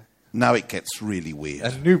teken. Now it gets really weird.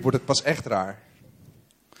 En nu wordt het pas echt raar.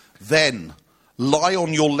 Then lie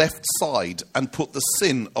on your left side and put the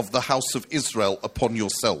sin of the house of Israel upon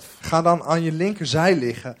yourself. Ga dan aan je linkerzij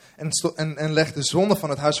liggen en leg de zonde van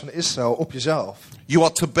het huis van Israël op jezelf. You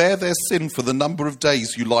are to bear their sin for the number of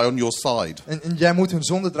days you lie on your side. En jij moet hun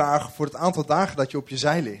zonde dragen voor het aantal dagen dat je op je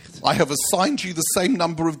zij ligt. I have assigned you the same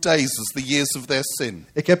number of days as the years of their sin.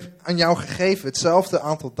 Ik heb aan jou gegeven hetzelfde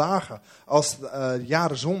aantal dagen als de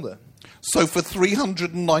jaren zonde. So for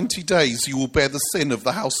 390 days you will bear the sin of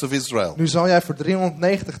the house of Israel. Nu zal jij voor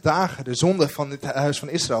 390 dagen de zonde van het huis van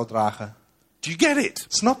Israël dragen. Do you get it?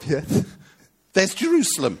 Snap je het? There's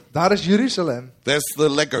Jerusalem. Daar is Jeruzalem. There's the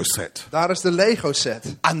Lego set. Daar is de Lego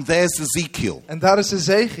set. And there's Ezekiel. En daar is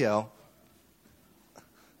Ezekiel.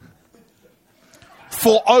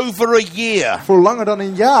 For over a year. Voor langer dan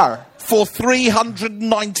een jaar. For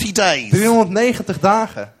 390 days. 390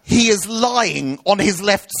 dagen. He is lying on his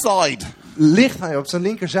left side. Ligt hij op zijn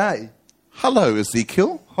linkerzij. Hello,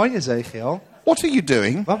 Ezekiel. Hoi Ezekiel. What are you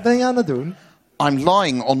doing? Wat ben je aan het doen? I'm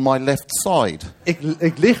lying on my left side.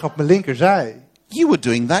 Ik lig op mijn linkerzij. You were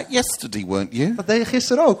doing that yesterday, weren't you? Dat deed je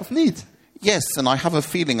gisteren ook, of niet? Yes, and I have a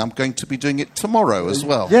feeling I'm going to be doing it tomorrow as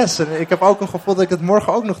well. Yes, en ik heb ook een gevoel dat ik het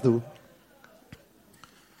morgen ook nog doe.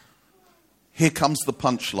 Here comes the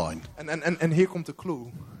punchline. En hier komt de clue.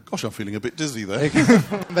 Gosh, I'm feeling a bit dizzy there. Ik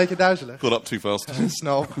een beetje duizelig. Got up too fast.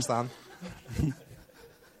 Snel opgestaan.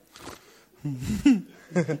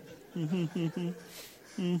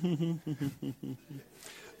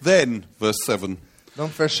 Then, verse 7. Dan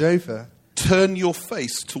vers 7. Turn your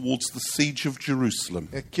face towards the siege of Jerusalem,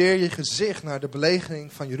 Keer je gezicht naar de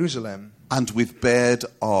belegering van Jeruzalem. and with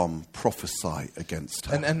bared arm prophesy against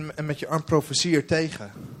her. En met je arm profetie er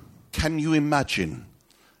tegen. Can you imagine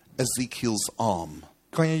Ezekiel's arm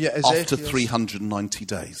Kan je je after 390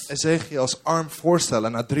 days? Ezekiel's arm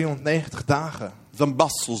voorstellen na 390 dagen? The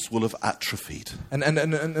muscles will have atrophied. En de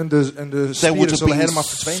There spieren would have zullen been helemaal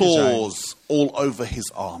verdwenen zijn. sores all over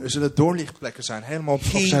his arm. Er zullen doorlichtplekken zijn, helemaal op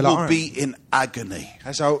zijn He hele will arm. be in agony.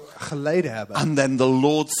 Hij zou geleden hebben. And then the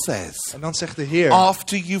Lord says, En dan zegt de Heer,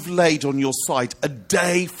 after you've laid on your side a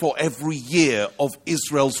day for every year of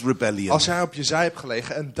Israel's rebellion, als hij op je zij hebt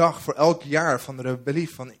gelegen, een dag voor elk jaar van de rebellie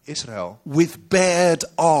van Israël. with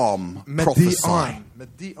bared arm prophesy. Met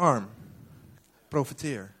die arm,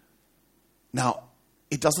 profeteer. Now,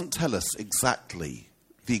 it doesn't tell us exactly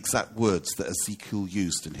the exact words that Ezekiel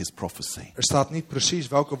used in his prophecy. Er staat niet precies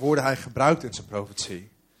welke woorden hij gebruikt in zijn profetie.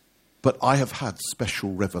 But I have had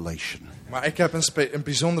special revelation. Maar ik heb een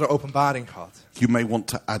bijzondere openbaring gehad. You may want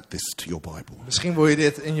to add this to your Bible. Misschien wil je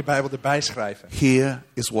dit in je Bijbel erbij schrijven. Here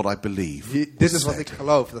is what I believe. Dit is wat ik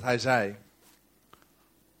geloof dat hij zei.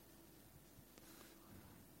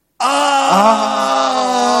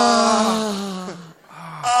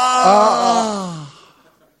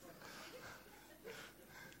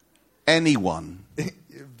 Anyone.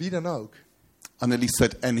 Wie dan ook. I nearly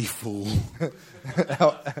said any fool.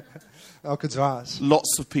 Elke dwaas.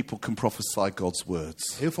 Lots of people can prophesy God's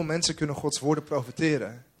words. Heel veel mensen kunnen Gods woorden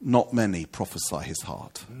profeteren. Not many prophesy his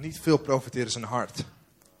heart. Niet veel profeteren zijn hart.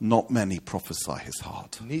 Not many prophesy his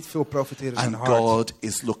heart. Niet veel profeteren zijn And hart. God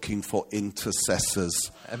is looking for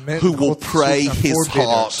intercessors En who will God pray zoekt naar his voorbidders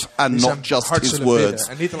heart and die zijn not just hart his zullen words. bidden.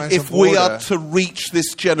 En niet alleen If zijn we are woorden. to reach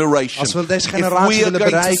this generation, Als we deze if generatie we are willen going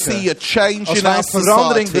to bereiken, see a change als in wij our een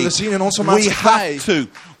verandering willen society, zien in onze we maatschappij, have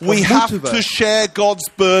dan have moeten to we. share God's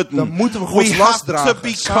burden. Dan moeten we Gods We last have to dragen,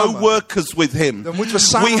 be samen. co-workers with him. Dan moeten we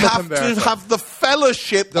samen We met have hem werken. to have the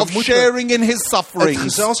fellowship Dan of moeten we sharing in his Het sufferings,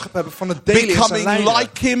 gezelschap hebben van het delen in zijn becoming lijden.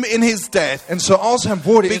 like him in his death, En zoals hem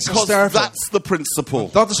worden in zijn because sterven. that's the principle.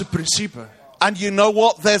 Dat is het principe. And you know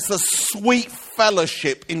what? There's a sweet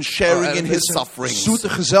fellowship in sharing Er in is his een sufferings. zoete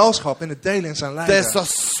gezelschap in het delen in zijn lijden. There's a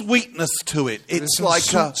sweetness to it. Er is It's een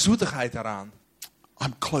like zoetigheid daaraan.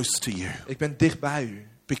 I'm close to you Ik ben dicht bij u.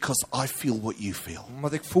 because I feel what you feel.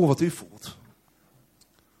 Omdat ik voel wat u voelt.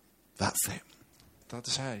 That's it. Dat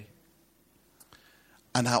is hij.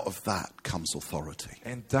 And out of that comes authority.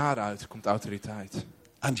 En daaruit komt autoriteit.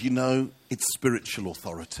 And you know, it's spiritual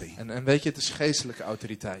authority. En weet je, het is geestelijke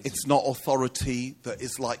autoriteit. It's not authority that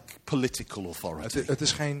is like political authority. Het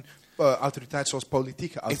is geen autoriteit zoals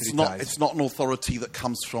politieke autoriteit. It's not an authority that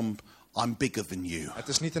comes from I'm bigger than you. Het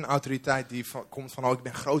is niet een autoriteit die komt van, oh, ik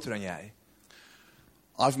ben groter dan jij.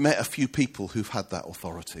 I've met a few people who've had that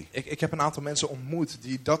authority. Ik heb een aantal mensen ontmoet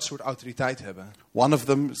die dat soort autoriteit hebben. One of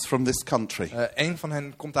them is from this country. Een van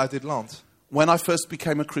hen komt uit dit land. When I first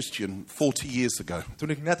became a Christian 40 years ago, Toen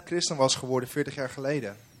ik net christen was geworden, 40 jaar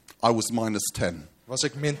geleden, I was -10. was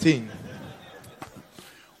ik -10.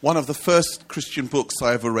 One of the first Christian books I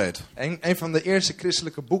ever read Een van de eerste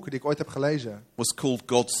christelijke boeken die ik ooit heb gelezen, was called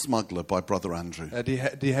God's Smuggler by Brother Andrew.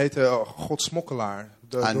 die heette Gods Smokkelaar,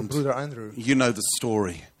 door broeder Andrew. You know the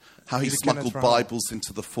story. How he Jullie kennen het smuggled verhaal. Bibles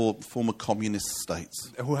into the former communist states.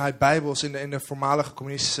 Hoe hij bijbels in de voormalige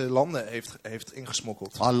communistische landen heeft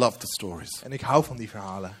ingesmokkeld. I love the stories. En ik hou van die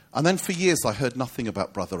verhalen. And then for years I heard nothing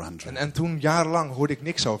about Brother Andrew. En toen jarenlang hoorde ik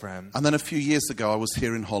niks over hem. And then a few years ago I was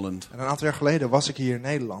here in Holland. En een aantal jaar geleden was ik hier in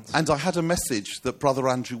Nederland. And I had a message that Brother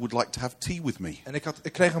Andrew would like to have tea with me. En ik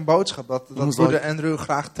kreeg een boodschap dat was broeder like- Andrew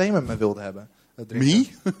graag thee met me wilde hebben. Me?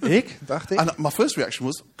 Ik? Dacht ik. And my first reaction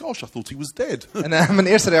was, gosh, I thought he was dead. En mijn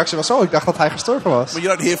eerste reactie was, ik dacht dat hij gestorven was. But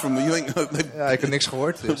you don't hear from them. You think, Ja, ik heb niks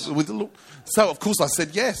gehoord. Dus, with the Lord. So of course I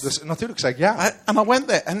said yes. dus natuurlijk zei ik ja. And I went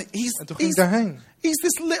there, and En toen ging ik daarheen. he's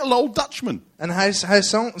this little old Dutchman. En hij is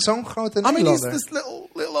zo'n grote I mean, he's Nederlander. this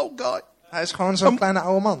little old guy. Hij is gewoon zo'n kleine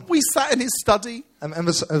oude man. We sat in his study, En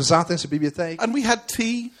we zaten in zijn bibliotheek. and we had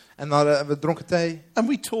tea, En we dronken thee. and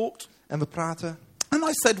we talked. En we praten. And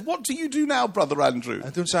I said, what do you do now, Brother Andrew?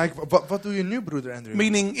 En toen zei ik, wat doe je nu, broeder Andrew?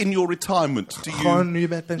 Meaning in your retirement. Do Gewoon nu je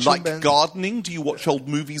met pensioen like bent. gardening? Do you watch old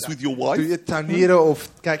movies with your wife? Doe je tuinieren of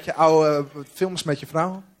kijk je oude films met je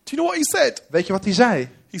vrouw? Do Do you know what he said? Weet je wat hij zei?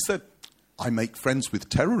 He said, I make friends with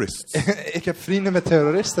terrorists. Ik heb vrienden met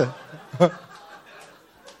terroristen.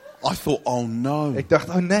 I thought, oh no. Ik dacht,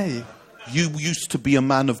 oh nee. You used to be a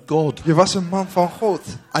man of God. Je was een man van God.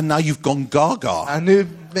 And now you've gone gaga. En nu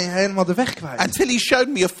ben je helemaal de weg kwijt. Until he showed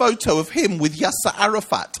me a photo of him with Yasser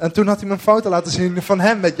Arafat. En toen had hij me een foto laten zien van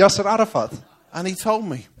hem met Yasser Arafat. And he told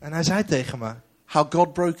me En hij zei tegen me how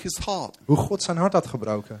God broke his heart hoe God zijn hart had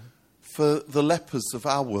gebroken. for the lepers of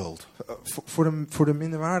our world. Voor de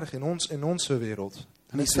minderwaardigen in onze wereld.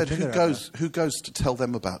 And he said, who goes to tell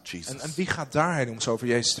them about Jesus? En wie gaat daarheen om ze over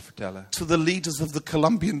Jezus te vertellen? To the leaders of the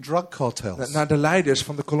Colombian drug cartels. Naar de leiders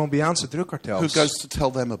van de Colombiaanse Who drugkartels. goes to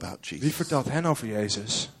tell them about Wie Jesus? vertelt hen over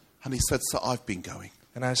Jezus? And he said, so I've been going.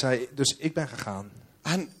 En hij zei, dus ik ben gegaan.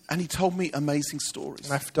 And he told me amazing stories. En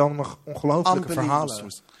hij vertelde me ongelooflijke Unbelievable verhalen.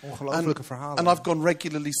 stories. Ongelooflijke verhalen. And I've gone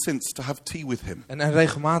regularly since to have tea with him. En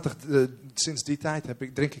regelmatig, sinds die tijd,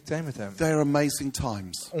 drink ik thee met hem. They're amazing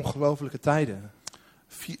times. Ongelooflijke tijden.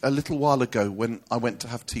 A little while ago when I went to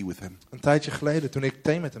have tea with him, Een tijdje geleden, toen ik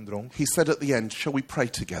thee met hem dronk, he said at the end, shall we pray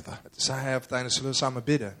together? zei hij op het einde, zullen we samen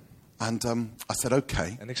bidden? And I said,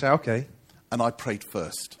 okay. En ik zei, oké. And I prayed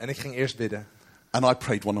first. En ik ging eerst bidden. And I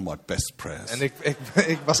prayed one of my best prayers. En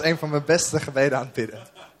ik was een van mijn beste gebeden aan het bidden.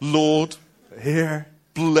 Lord, Heer,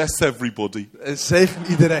 bless everybody. zegen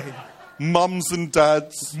iedereen. Mums and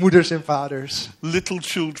dads, Moeders en vaders, little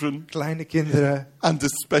children, kleine kinderen and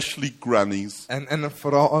especially grannies. en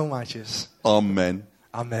vooral omaatjes. Amen.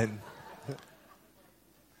 Amen.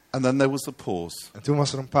 And then there was a pause. En toen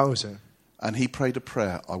was er een pauze. And he prayed a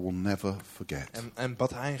prayer I will never forget. En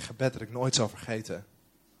bad hij een gebed dat ik nooit zal vergeten.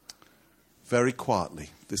 Very quietly,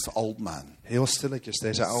 this old man Heel stilletjes,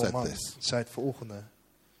 deze oude said man this. zei het volgende.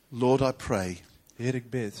 Lord, I pray Heer, ik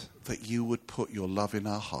bid that you would put your love in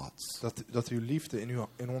our hearts dat uw liefde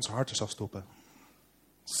in onze harten zal stoppen.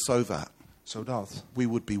 so that Zodat we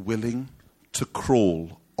would be willing to crawl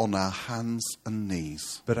on our hands and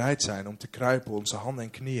knees bereid zijn om te kruipen op onze handen en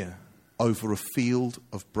knieën. over a field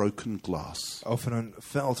of broken glass Over een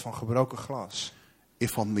veld van gebroken glas.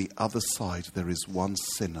 if on the other side there is one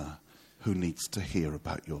sinner who needs to hear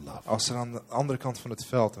about your love. Als er aan de andere kant van het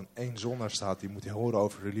veld één zondaar staat die moet horen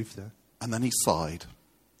over de liefde. And then he sighed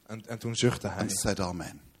En toen zuchtte hij. and said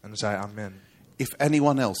amen. En zei amen. If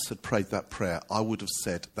anyone else had prayed that prayer, I would have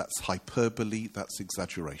said that's hyperbole, that's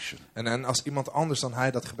exaggeration. En als iemand anders dan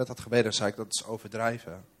hij dat gebed had gebeden, zei ik dat is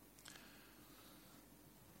overdrijven.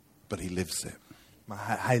 But he lives it.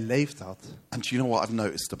 Maar hij leeft dat. And do you know what I've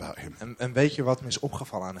noticed about him? En weet je wat me is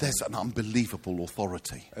opgevallen aan hem? There's an unbelievable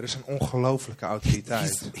authority. Er is een ongelooflijke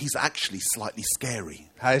autoriteit. He's actually slightly scary.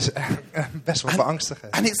 Hij is best wel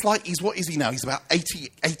beangstigend. And it's like, what is he now? He's about 80,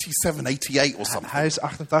 87, 88 or something. Hij is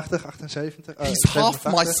 88, 78. He's half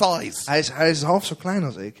my 87. size. Hij is half zo klein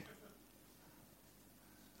als ik.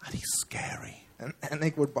 And he's scary. En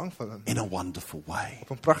ik word bang van hem. In a wonderful way. Op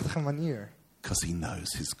een prachtige manier. Because he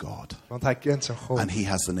knows his God. Want hij kent zijn God. And he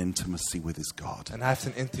has an intimacy with his God. En hij heeft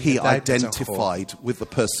een He intimiteit met zijn God. identified with the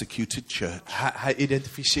persecuted church. Hij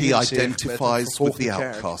identificeert zich met the kerk,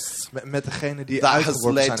 outcasts. met degenen die That has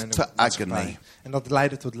uitgeworpen zijn led in de to maatschappij. agony. En dat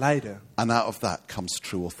leidde tot lijden. And out of that comes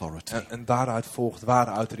true authority. En daaruit volgt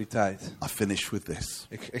ware autoriteit. I finish with this.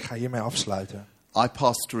 Ik ga hiermee afsluiten. I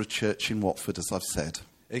pastor a church in Watford, as I've said.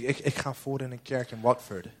 Ik ga voor in een kerk in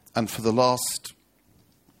Watford. And for the last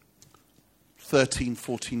 13,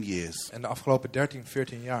 14 years, En de afgelopen 13,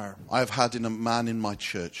 14 jaar I have had a man in my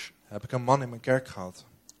church heb ik een man in mijn kerk gehad.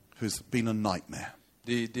 who's been a nightmare.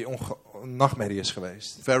 Die een nachtmerrie is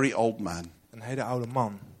geweest. Very old man. Een hele oude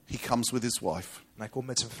man. He comes with his wife En hij komt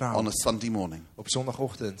met zijn vrouw on a Sunday morning. op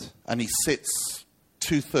zondagochtend. And he sits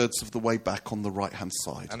 2/3 of the way back on the right-hand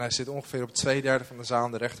side. En hij zit ongeveer op 2/3 van de zaal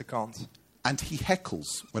aan de rechterkant. And he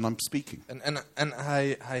heckles when I'm speaking. En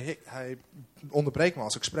hij onderbreekt me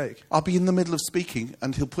als ik spreek. I'll be in the middle of speaking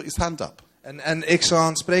and he'll put his hand up. En ik zal aan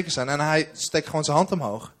het spreken zijn en hij steekt gewoon zijn hand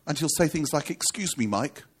omhoog. And he'll say things like, excuse me,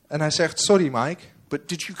 Mike, En hij zegt, sorry Mike, but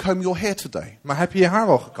did you comb your hair today? maar heb je je haar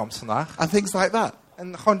wel gekamd vandaag? And things like that.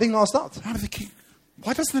 En gewoon dingen als dat. And I'm thinking,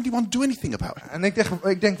 why doesn't anyone do anything about it? En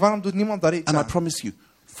ik denk, waarom doet niemand daar iets And I aan? promise you,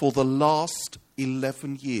 for the last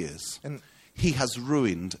 11 years, En, he has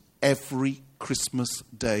ruined every Christmas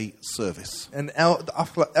Day service. en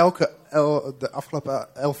de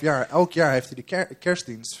afgelopen 11 jaar, elk jaar heeft hij de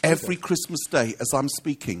kerstdienst. Every Christmas Day, as I'm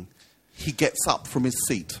speaking, he gets up from his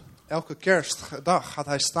seat Elke kerstdag gaat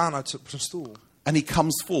hij staan op zijn stoel. and he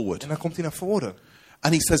comes forward En dan komt hij naar voren.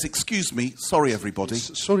 and he says, excuse me, sorry everybody,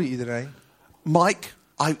 Sorry iedereen. Mike,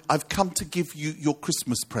 I've come to give you your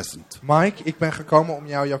Christmas present. Mike, ik ben gekomen om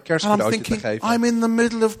jou jouw And I'm kerstcadeautje te thinking, geven. I'm in the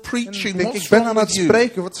middle of En preaching. ik denk, What's ik ben wrong aan het with you?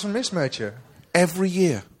 spreken, wat is er mis met je? Every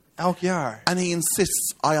year. Elk jaar. And he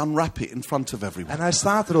insists I unwrap it in front of everyone. En hij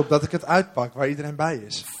staat erop dat ik het uitpak waar iedereen bij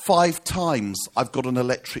is. 5 times I've got an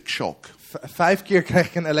electric shock. 5 keer krijg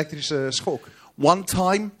ik een elektrische schok. One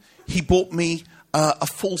time he bought me a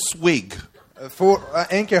false wig Voor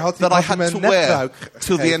 1 keer had hij that I me had een to wear nepruik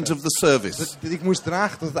till the end gegeven. of the service. Dat ik moest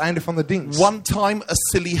dragen tot het einde van de dienst. One time a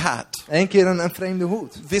silly hat. 1 keer een vreemde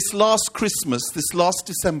hoed. This last Christmas, this last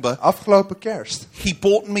December, Afgelopen kerst. he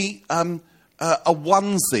bought me a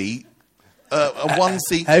onesie. A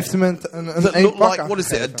onesie Hij heeft hem een that één looked pak like, what is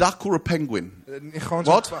it, a aangegeven. duck or a penguin? Gewoon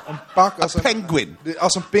What? een pak A als penguin.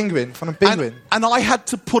 als een pinguïn, van een pinguïn. And I had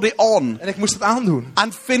to put it on En ik moest het aandoen.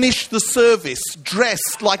 and finish the service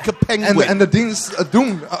dressed like a penguin. En de dienst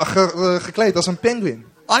doen, gekleed als een pinguïn.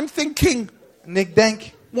 I'm thinking, En ik denk,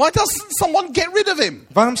 why doesn't someone get rid of him?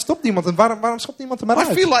 waarom stopt niemand en waarom stopt niemand er maar I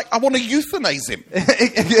uit? feel like I want to euthanize him.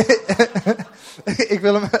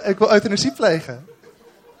 ik wil euthanasie plegen.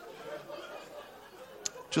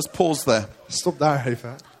 Just pause there. Stop daar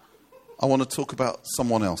even. I want to talk about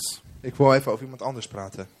someone else. Ik wil even over iemand anders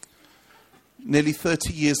praten. Nearly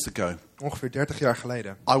 30 years ago, Ongeveer 30 jaar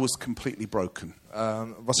geleden I was completely broken.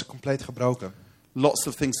 was ik compleet gebroken. Lots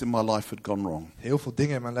of things in my life had gone wrong. Heel veel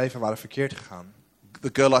dingen in mijn leven waren verkeerd gegaan. The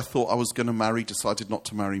girl I thought I was going to marry decided not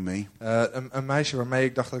to marry me. Een meisje waarmee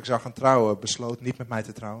ik dacht dat ik zou gaan trouwen, besloot niet met mij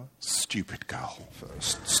te trouwen. Stupid girl.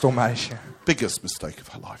 Stom meisje. Biggest mistake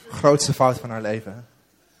of her life. Grootste fout van haar leven.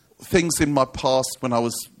 Things in my past when I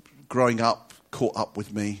was growing up caught up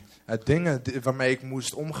with me. Dingen waarmee ik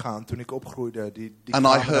moest omgaan toen ik opgroeide, die And I kwamen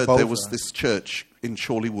naar heard boven. there was this church in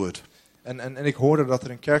Chorleywood En ik hoorde dat er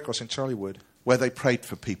een kerk was in Chorleywood, where they prayed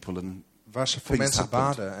for people and waar ze voor Things mensen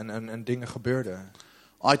happened. baden en dingen gebeurden.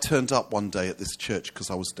 I turned up one day at this church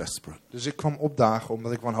because I was desperate. Dus ik kwam opdagen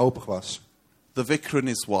omdat ik wanhopig was. The vicar and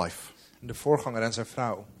his wife, De voorganger en zijn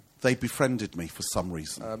vrouw, they befriended me for some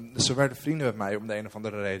reason. ze werden vrienden met mij om de een of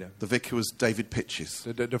andere reden. The vicar was David Pitches.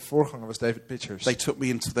 De voorganger was David Pitchers. They took me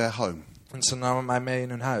into their home. En ze namen mij mee in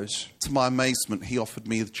hun huis. To my amazement, he offered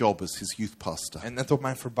me a job as his youth pastor. En tot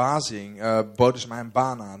mijn verbazing boden ze mij een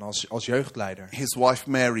baan aan als jeugdleider. His wife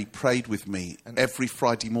Mary prayed with me every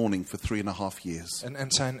Friday morning for 3.5 years.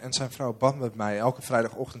 En zijn vrouw bad met mij elke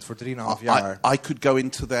vrijdagochtend voor 3,5 jaar. I could go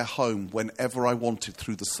into their home whenever I wanted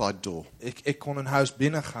through the side door. Ik kon hun huis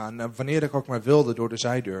binnengaan wanneer ik ook maar wilde door de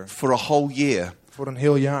zijdeur. For a whole year, Voor een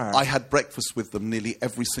heel jaar I had breakfast with them nearly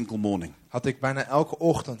every single morning. had ik bijna elke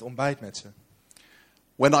ochtend ontbijt met ze.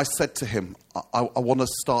 When I said to him, I want to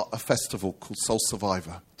start a festival called Soul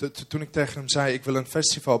Survivor, Toen ik tegen hem zei, ik wil een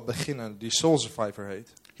festival beginnen die Soul Survivor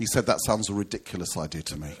heet. he said that sounds a ridiculous idea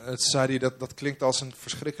to me. Zei hij, dat klinkt als een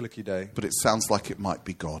verschrikkelijk idee. But it sounds like it might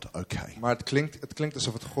be God. Okay. Maar het klinkt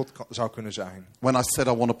alsof het God zou kunnen zijn. When I said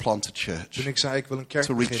I want to plant a Toen church ik zei, ik wil een kerk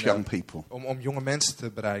to reach young beginnen people, om jonge mensen te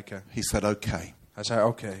bereiken. he said okay. Hij zei,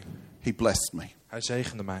 oké. He blessed me. Hij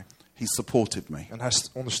zegende mij. He supported me. En hij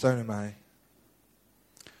ondersteunde mij.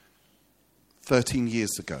 13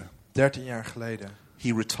 years ago, 13 jaar geleden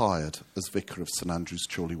he retired as vicar of St Andrews,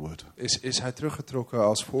 Chorleywood. is hij teruggetrokken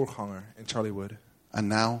als voorganger in Chorleywood. And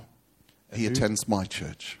now he nu? attends my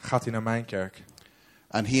church. Gaat hij naar mijn kerk.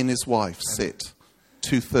 And he and his wife sit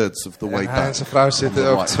 2/3 of the way En hij en back. zijn vrouw on the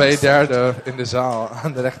zitten op right-hand 2/3 in de zaal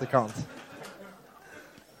aan de rechterkant.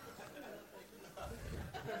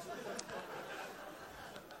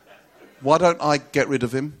 Why don't I get rid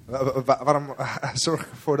of him? Waarom zorg ik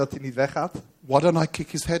ervoor dat hij niet weggaat? Why don't I kick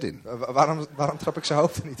his head in? Waarom trap ik zijn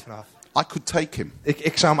hoofd er niet vanaf? I could take him.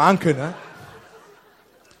 Ik zou hem aankunnen.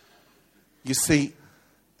 You see,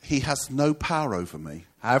 he has no power over me.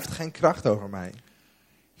 Hij heeft geen kracht over mij.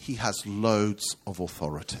 He has loads of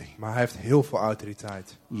authority. Maar hij heeft heel veel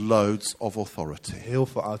autoriteit. Loads of authority. Heel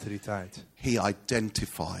veel autoriteit. He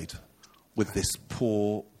identified with this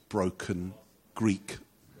poor, broken Greek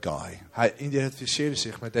guy. Hij identificeerde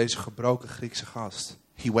zich met deze gebroken Griekse gast.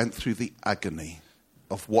 He went through the agony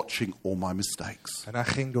of watching all my mistakes. En hij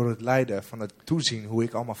ging door het lijden van het toezien hoe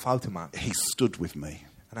ik allemaal fouten maak. He stood with me.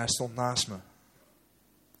 En hij stond naast me.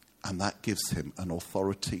 And that gives him an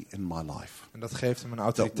authority in my life En dat geeft hem een that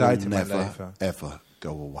autoriteit will in mijn never, leven. ever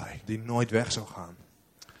go away. Die nooit weg zal gaan.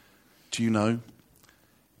 Do you know,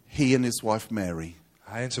 he and his wife Mary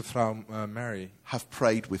Hij en zijn vrouw Mary have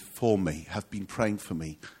prayed for me, have been praying for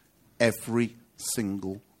me every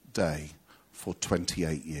single day for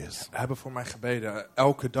 28 years. hebben voor mij gebeden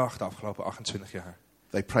elke dag de afgelopen 28 jaar.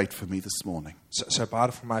 They prayed for me this morning. Zij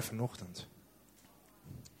baden voor mij vanochtend.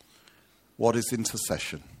 What is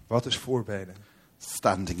intercession? Wat is voorbeden?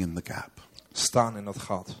 Standing in the gap. Staan in dat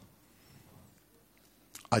gat.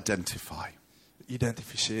 Identify.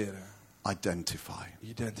 Identificeren. Identify.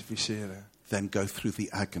 Identificeren. Then go through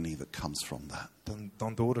the agony that comes from that.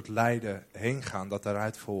 Dan door het lijden heen gaan dat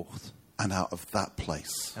daaruit volgt. And out of that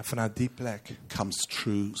place En vanuit die plek comes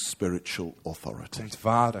true spiritual authority. komt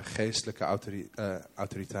ware geestelijke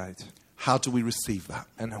autoriteit. How do we receive that?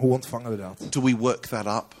 En hoe ontvangen we dat? Do we work that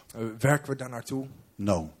up? Werken we daar naartoe?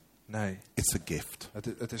 No. Nee, It's a gift.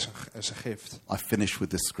 het is een gift. I finish with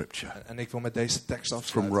this scripture En ik wil met deze tekst from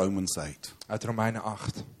afsluiten. Romans 8. Uit Romeinen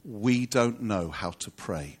 8. We don't know how to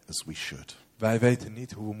pray as we should, Wij weten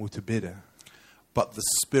niet hoe we moeten bidden. but the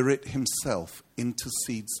Spirit himself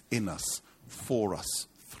intercedes in us, for us,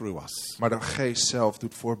 through us, Maar de geest zelf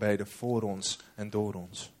doet voorbeden voor ons en door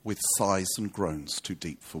ons. with sighs and groans too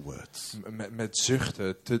deep for words. Met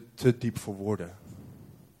zuchten te diep voor woorden.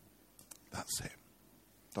 That's it.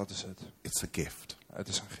 Dat is het. It's a gift. Het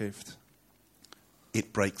is een gift.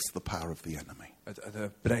 It breaks the power of the enemy.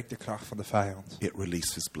 Het breekt de kracht van de vijand. It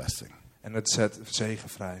releases blessing. En het zet zegen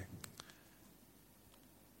vrij.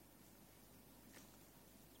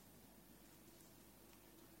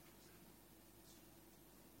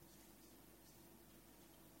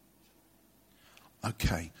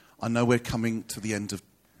 Okay, I know we're coming to the end of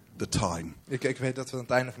the time, Ik weet dat we aan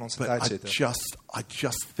het einde van onze tijd but zitten. I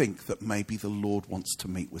just think that maybe the Lord wants to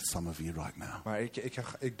meet with some of you right now. Maar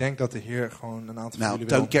ik denk dat de Heer gewoon een aantal van Now, jullie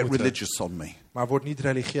wil don't get ontmoeten. religious on me, Maar word niet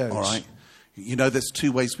religieus. all right? You know, there's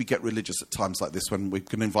two ways we get religious at times like this when we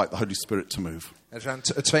can invite the Holy Spirit to move. Er zijn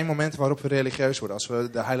twee momenten waarop we religieus worden. Als we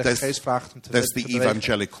de Heilige There's- Geest vragen om te There's the bewegen.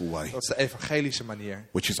 evangelical way, Dat is de evangelische manier.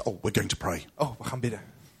 which is, oh, we're going to pray. Oh, we gaan bidden.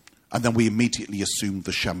 And then we immediately assume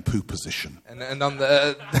the shampoo position. En dan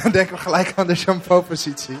denken we gelijk aan de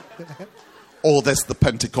shampoo-positie. Or there's the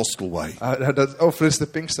Pentecostal way. Of is de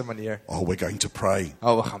Pinkster manier. Oh, we're going to pray.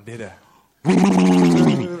 Oh, we gaan bidden.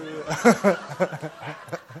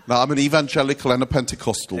 Now, I'm an evangelical and a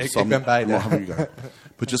Pentecostal, Ik so I'm ben beide. not having you go.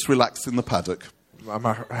 But just relax in the paddock.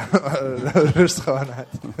 Maar rust gewoon uit.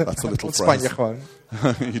 That's a little Ontspan je phrase. gewoon.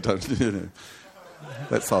 You don't.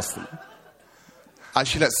 Let's ask them.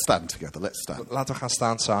 Actually, let's stand together. Let's stand. Laten we gaan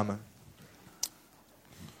staan samen.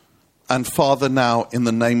 And Father, now in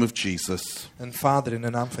the name of Jesus, En Vader, in de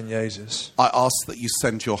naam van Jezus, I ask that you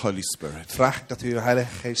send your Holy Spirit. vraag ik dat u uw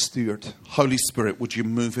Heilige Geest stuurt. Holy Spirit, would you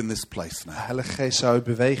move in this place De now? Heilige Geest zou u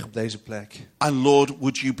bewegen op deze plek. And Lord,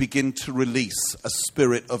 would you begin to release a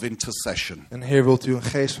spirit of intercession? En Heer, wilt u een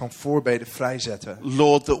geest van voorbeden vrijzetten,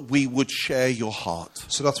 Lord, that we would share your heart.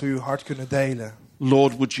 zodat we uw hart kunnen delen.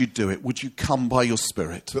 Lord, would you do it? Would you come by your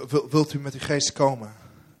Spirit? Wilt u met uw geest komen?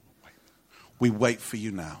 We wait for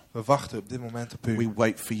you now. We wachten op dit moment op We u.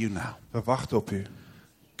 wait for you now. We wachten op u.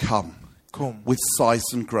 Come Kom. with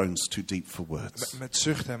sighs and groans too deep for words. Met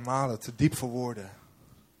zuchten en malen, te diep voor woorden.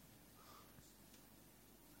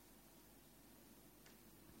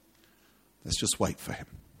 Let's just wait for him.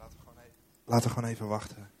 Laten we gewoon even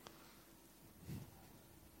wachten.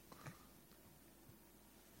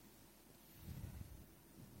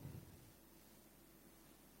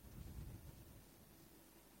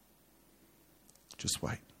 Just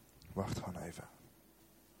wait. Wacht gewoon even.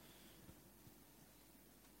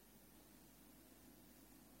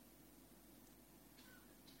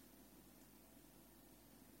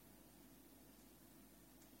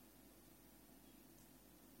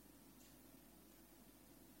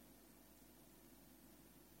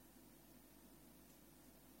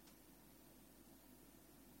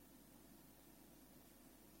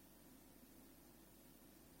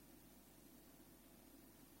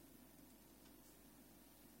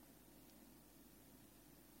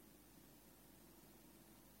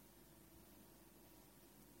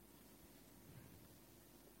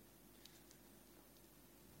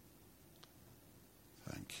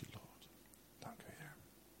 Thank you, Lord. Dank u, Heer.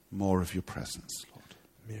 More of your presence, Lord.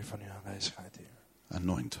 Meer van uw aanwezigheid, Heer.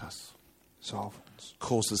 Anoint us. Zalf ons.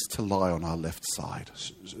 Cause us to lie on our left side.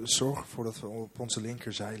 Zorg ervoor dat we op onze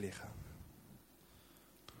linkerzij liggen.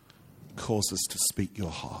 Cause us to speak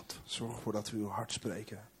your heart. Zorg ervoor dat we uw hart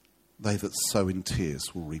spreken. They that sow in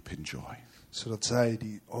tears will reap in joy. Zodat zij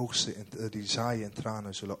die zaaien in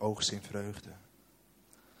tranen zullen oogsten in vreugde.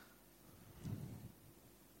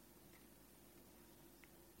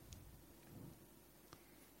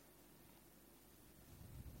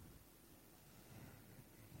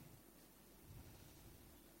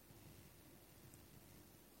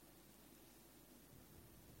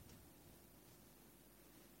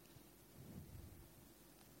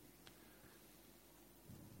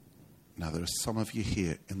 Now, there are some of you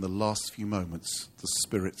here, in the last few moments, the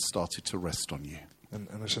Spirit started to rest on you. En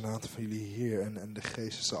er zijn een aantal van jullie hier en de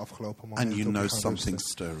geest is de afgelopen And momenten you op know je gaan something rusten.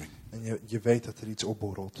 stirring. En je weet dat er iets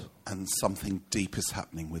opborrelt. And something deep is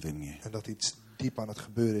happening within you. En dat iets diep aan het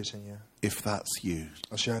gebeuren is in je. If that's you,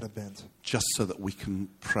 Als jij dat bent. just so that we can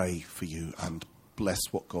pray for you and bless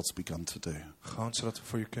what God's begun to do. Gewoon zodat we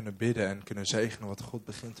voor je kunnen bidden en kunnen zegenen wat God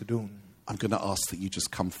begint te doen. I'm going to ask that you just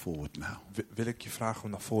come forward now. Wil ik je vragen om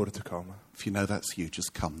naar voren te komen. If you know that's you,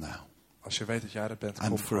 just come now. Als je weet dat jij dat bent, kom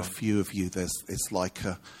And for a gewoon. few of you, it's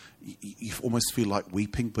like you almost feel like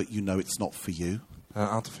weeping, but you know it's not for you. Een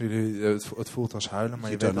aantal van jullie, het voelt als huilen, maar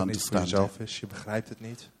je You weet dat don't het niet voor understand jezelf is. Je begrijpt het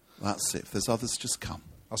niet. That's it. If there's others, just come.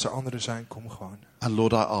 Als er anderen zijn, kom gewoon. And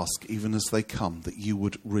Lord, I ask, even as they come, that you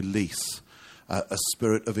would release a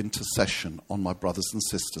spirit of intercession on my brothers and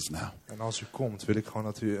sisters now. En als u komt, wil ik gewoon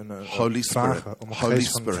dat u Holy vragen Spirit, om een Holy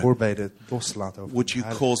geest van Spirit. voorbeden los te laten over Would de you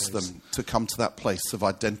Heilige cause Geest. them to come to that place of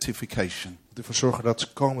identification, Moet ervoor zorgen dat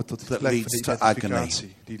ze komen tot die That plek van leads de to agony.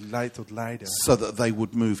 identificatie. Die leidt tot lijden. so that they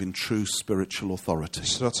would move in true spiritual authority?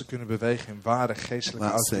 Zodat ze kunnen bewegen in ware geestelijke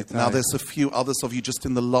That's it. autoriteit. Now, there's a few others of you just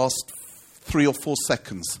in the last 3 or 4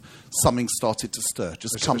 seconds, something started to stir.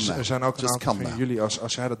 Just come Er zijn now. ook een Just aantal come van now. jullie,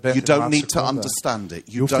 als jij dat bent You in de don't laatste need to seconde, understand it.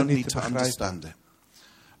 Je You hoeft het don't niet need te to begrijpen. understand it.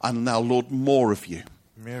 And now, Lord, more of you.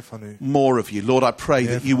 meer van u. More of you. Lord, I pray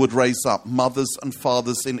Meer that van you would raise up mothers and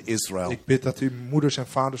fathers in Israel Ik bid dat u moeders en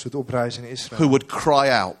vaders doet oprijzen in who Israël. would cry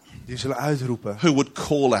out, Die zullen uitroepen. who would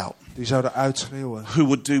call out, Die zouden uitschreeuwen. who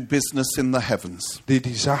would do business in the heavens.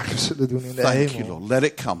 Die zaken zullen doen in de Thank hemel. you, Lord. Let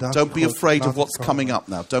it come. Dank Don't u, be God. afraid Laat of het what's komen. coming up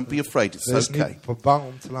now. Don't be afraid. It's Wees okay. niet bang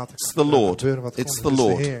om te laten It's the Lord. gebeuren wat It's komt. the Het is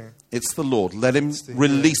Lord. de Heer. It's the Lord. Let him is de Heer.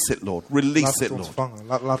 release it, Lord. Laat Release het it, Lord. ontvangen.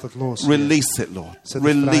 Laat het los. Release it, Lord. Zet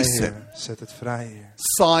het vrij, Release it. Heer. Zet het vrij, Heer.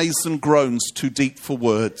 Sighs and groans too deep for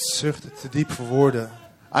words. Zucht het te diep voor woorden.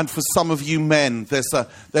 And for some of you men,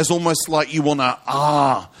 there's almost like you want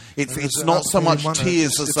to, it's not so much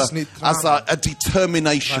tears as a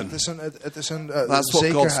determination. Maar het is een That's what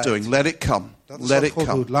zekerheid. God's doing. Let it come. Dat is Let wat it God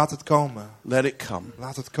come. doet. Laat het komen. Let it come.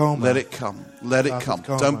 Laat het komen. Let it come. Let it Laat come. het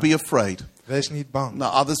komen. Don't be afraid. Wees niet bang.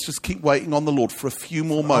 Now, others just keep waiting on the Lord for a few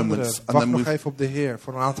more Anderen, moments. And wacht then nog we even op de Heer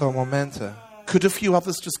voor een aantal momenten. could a few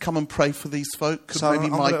others just come and pray for these folk? Could Zouden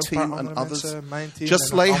maybe andere- my een paar team and andere others? mensen, mijn team Just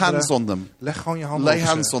en lay anderen, hands on them. Leg gewoon je handen Lay op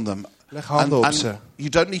hands ze. on them. Leg handen op ze. You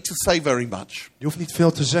don't need to say very much. Je hoeft niet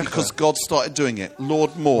veel te zeggen. Because God started doing it.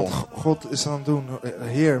 Lord, more. Want God is aan het doen.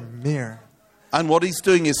 Heer, meer. And what he's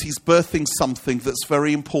doing is he's birthing something that's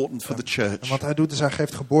very important for the En church. wat hij doet is hij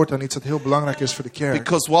geeft geboorte aan iets dat heel belangrijk is voor de kerk.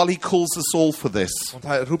 Because while he calls us all for this, Want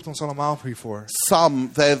hij roept ons allemaal hiervoor. some,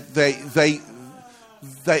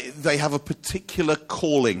 they have a particular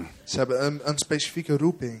calling Ze hebben een specifieke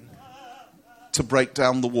roeping to break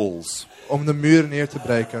down the walls om de muren neer te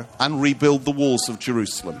breken. and rebuild the walls of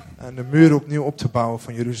Jerusalem. En de muren opnieuw op te bouwen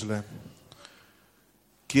van Jeruzalem.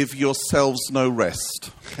 Give yourselves no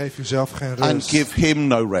rest Geef uzelf geen and rust. give him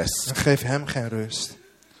no rest En geef hem geen rust.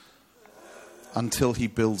 until he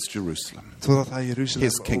builds Jerusalem. Totdat hij Jeruzalem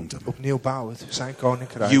His kingdom. opnieuw bouwt. Zijn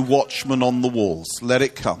koninkrijk. You watchmen on the walls, let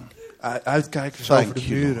it come. Uitkijkers Thank over de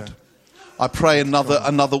you, muren. I pray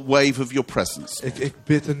another wave of your presence. Ik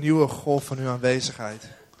bid een nieuwe golf van uw aanwezigheid.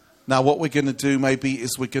 Now what we're going to do maybe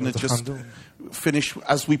is we're going Wat to we gaan just doen. finish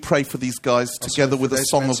as we pray for these guys Als we together voor with a deze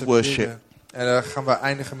song of mensen worship. bidden. En dan gaan we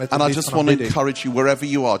eindigen met And een I lied just van want to aanbidding. encourage you wherever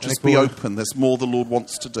you are, just ik be wil- open. There's more the Lord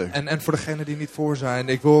wants to do. En voor degenen die niet voor zijn,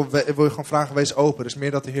 ik wil je gewoon vragen, wees open. Er is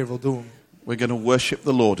meer dat de Heer wil doen. We're going to worship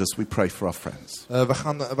the Lord as we pray for our friends.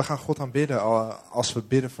 We gaan God aanbidden als we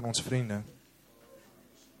bidden voor onze vrienden.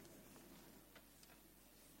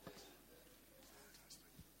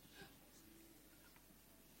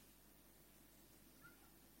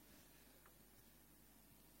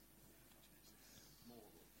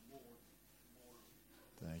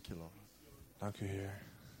 Thank you, Lord. Dank u, Heer.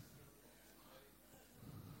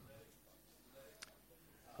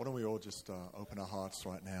 Why don't we all just open our hearts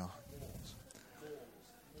right now?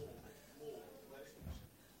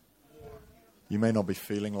 You may not be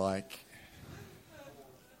feeling like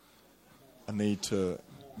a need to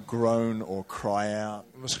groan or cry out.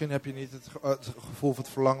 Misschien heb je niet het gevoel van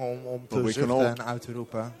het verlangen om But te we can zuchten all- en uit te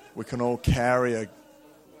roepen. We can all carry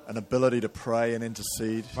an ability to pray and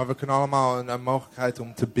intercede. Maar we kunnen allemaal een mogelijkheid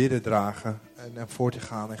om te bidden dragen. En voor te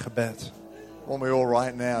gaan in gebed. Why don't we all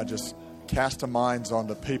right now just cast our minds on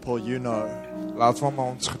the people you know Laten we allemaal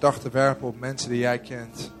onze gedachten werpen op mensen die jij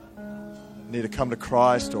kent. need to come to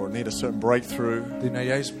Christ or need a certain breakthrough. Die naar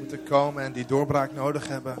Jezus moeten komen en die doorbraak nodig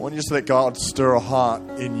hebben. Why don't you just let God stir a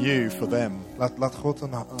heart in you for them? Laat God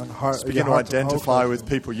een hart, Just begin to identify with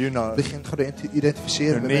people you know Begin te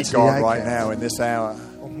identificeren who met need mensen die God jij right kent. now in this hour.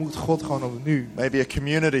 Om Ontmoet God gewoon op nu. Maybe a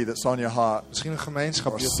community that's on your heart. Misschien een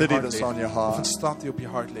gemeenschap Or die a op je city hart that's ligt. on your Of heart. een stad die op je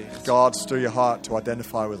hart ligt. God, stir your heart to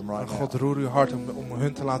identify with them En right God, now. roer uw hart om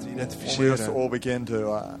hun te laten I want us to identificeren. all begin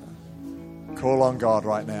to call on God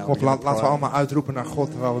right now. Kom op, Begin to laten we pray. allemaal uitroepen naar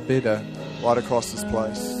God terwijl we bidden. Right across this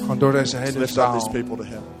place. Gewoon door deze Let's hele lift up these zaal. people to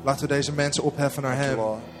Him. Laten we deze mensen opheffen naar Thank you, Hem.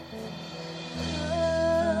 Lord.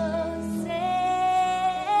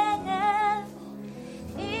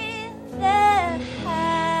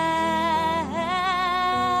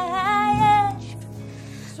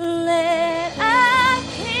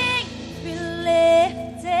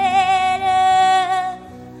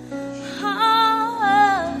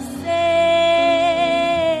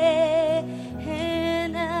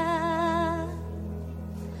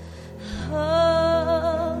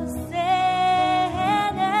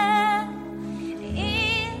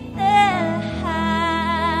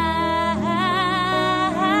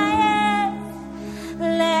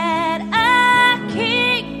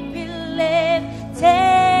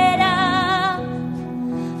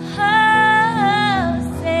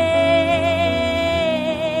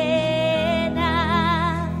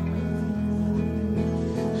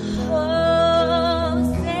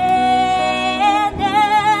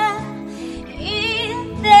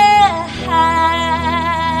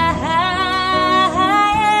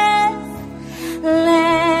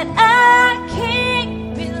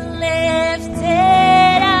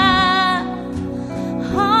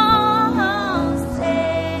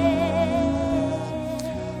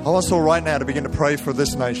 I want us all right now to begin to pray for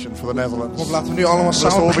this nation, for the Netherlands. Kom op, laten we nu allemaal Let's all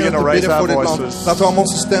samen begin beginnen to te raise bidden our voor dit land. voices. Laten we allemaal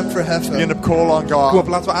onze stem verheffen. Begin to call on Kom God op,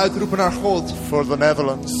 laten we uitroepen naar God for the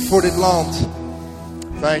Netherlands. voor dit land.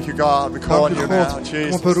 Thank you, God. We call on Dank u you now, God. Kom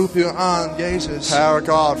Jesus. op, we roepen u aan, Jezus. Power of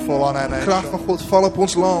God, fall on our Kracht nation. van God, val op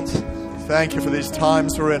ons land. Thank you for these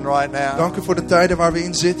times we're in right now. Dank u voor de tijden waar we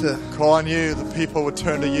in zitten. Call on you, the people would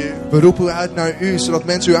turn to you. We roepen u uit naar u, zodat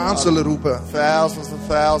mensen u aan zullen roepen. Thousands and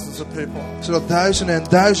thousands of people. Zodat duizenden en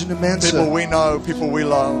duizenden People mensen, we know, people we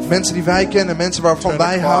love. mensen die wij kennen, mensen waarvan Turn to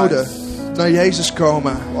wij Christ. houden, naar Jezus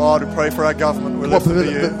komen. Lord, we pray for our government. We Kom op, lift we it to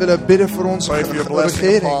willen, we you. willen bidden voor onze Pray for your blessing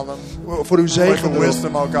regering. upon them. Voor uw Pray zegen for erop.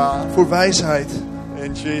 wisdom, oh God. Voor wijsheid.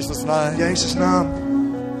 In Jesus' name. In Jezus' naam.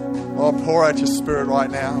 Lord, pour out your spirit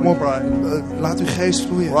right now. Kom We op, pray. laat uw geest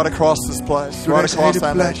vloeien. Right across this place. Door Right deze across hele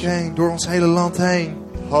our plek nation. heen, door ons hele land heen.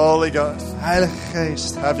 Holy Ghost, Heilige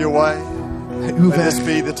Geest, have your way. uw May weg. this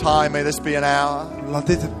be the time. May this be an hour. Laat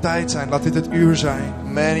dit de tijd zijn, laat dit het uur zijn.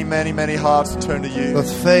 Many, many, many hearts turn to you.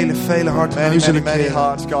 Dat vele, vele harten naar Many, u many, zullen many keren.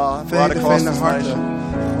 hearts, God. Right Vele, across vele this harten. nation.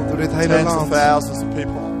 God, door dit hele Tens of land. thousands of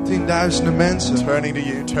people Tienduizenden mensen turning to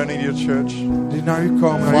you, turning to your church. die naar u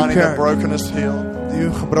komen, naar uw Finding their kerk. brokenness healed Die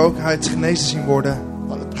uw gebrokenheid genezen zien worden.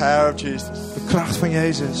 by the power of Jesus. De kracht van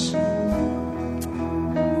Jezus.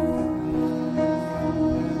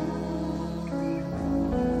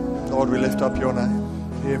 Lord, we lift up your name.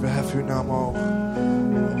 Heer, we heffen uw naam hoog.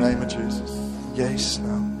 In the name of Jesus. In Jezus'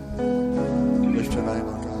 naam. Lift your name,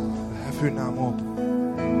 oh God. We heffen uw naam op.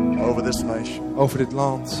 Over this nation. Over dit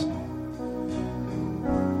land.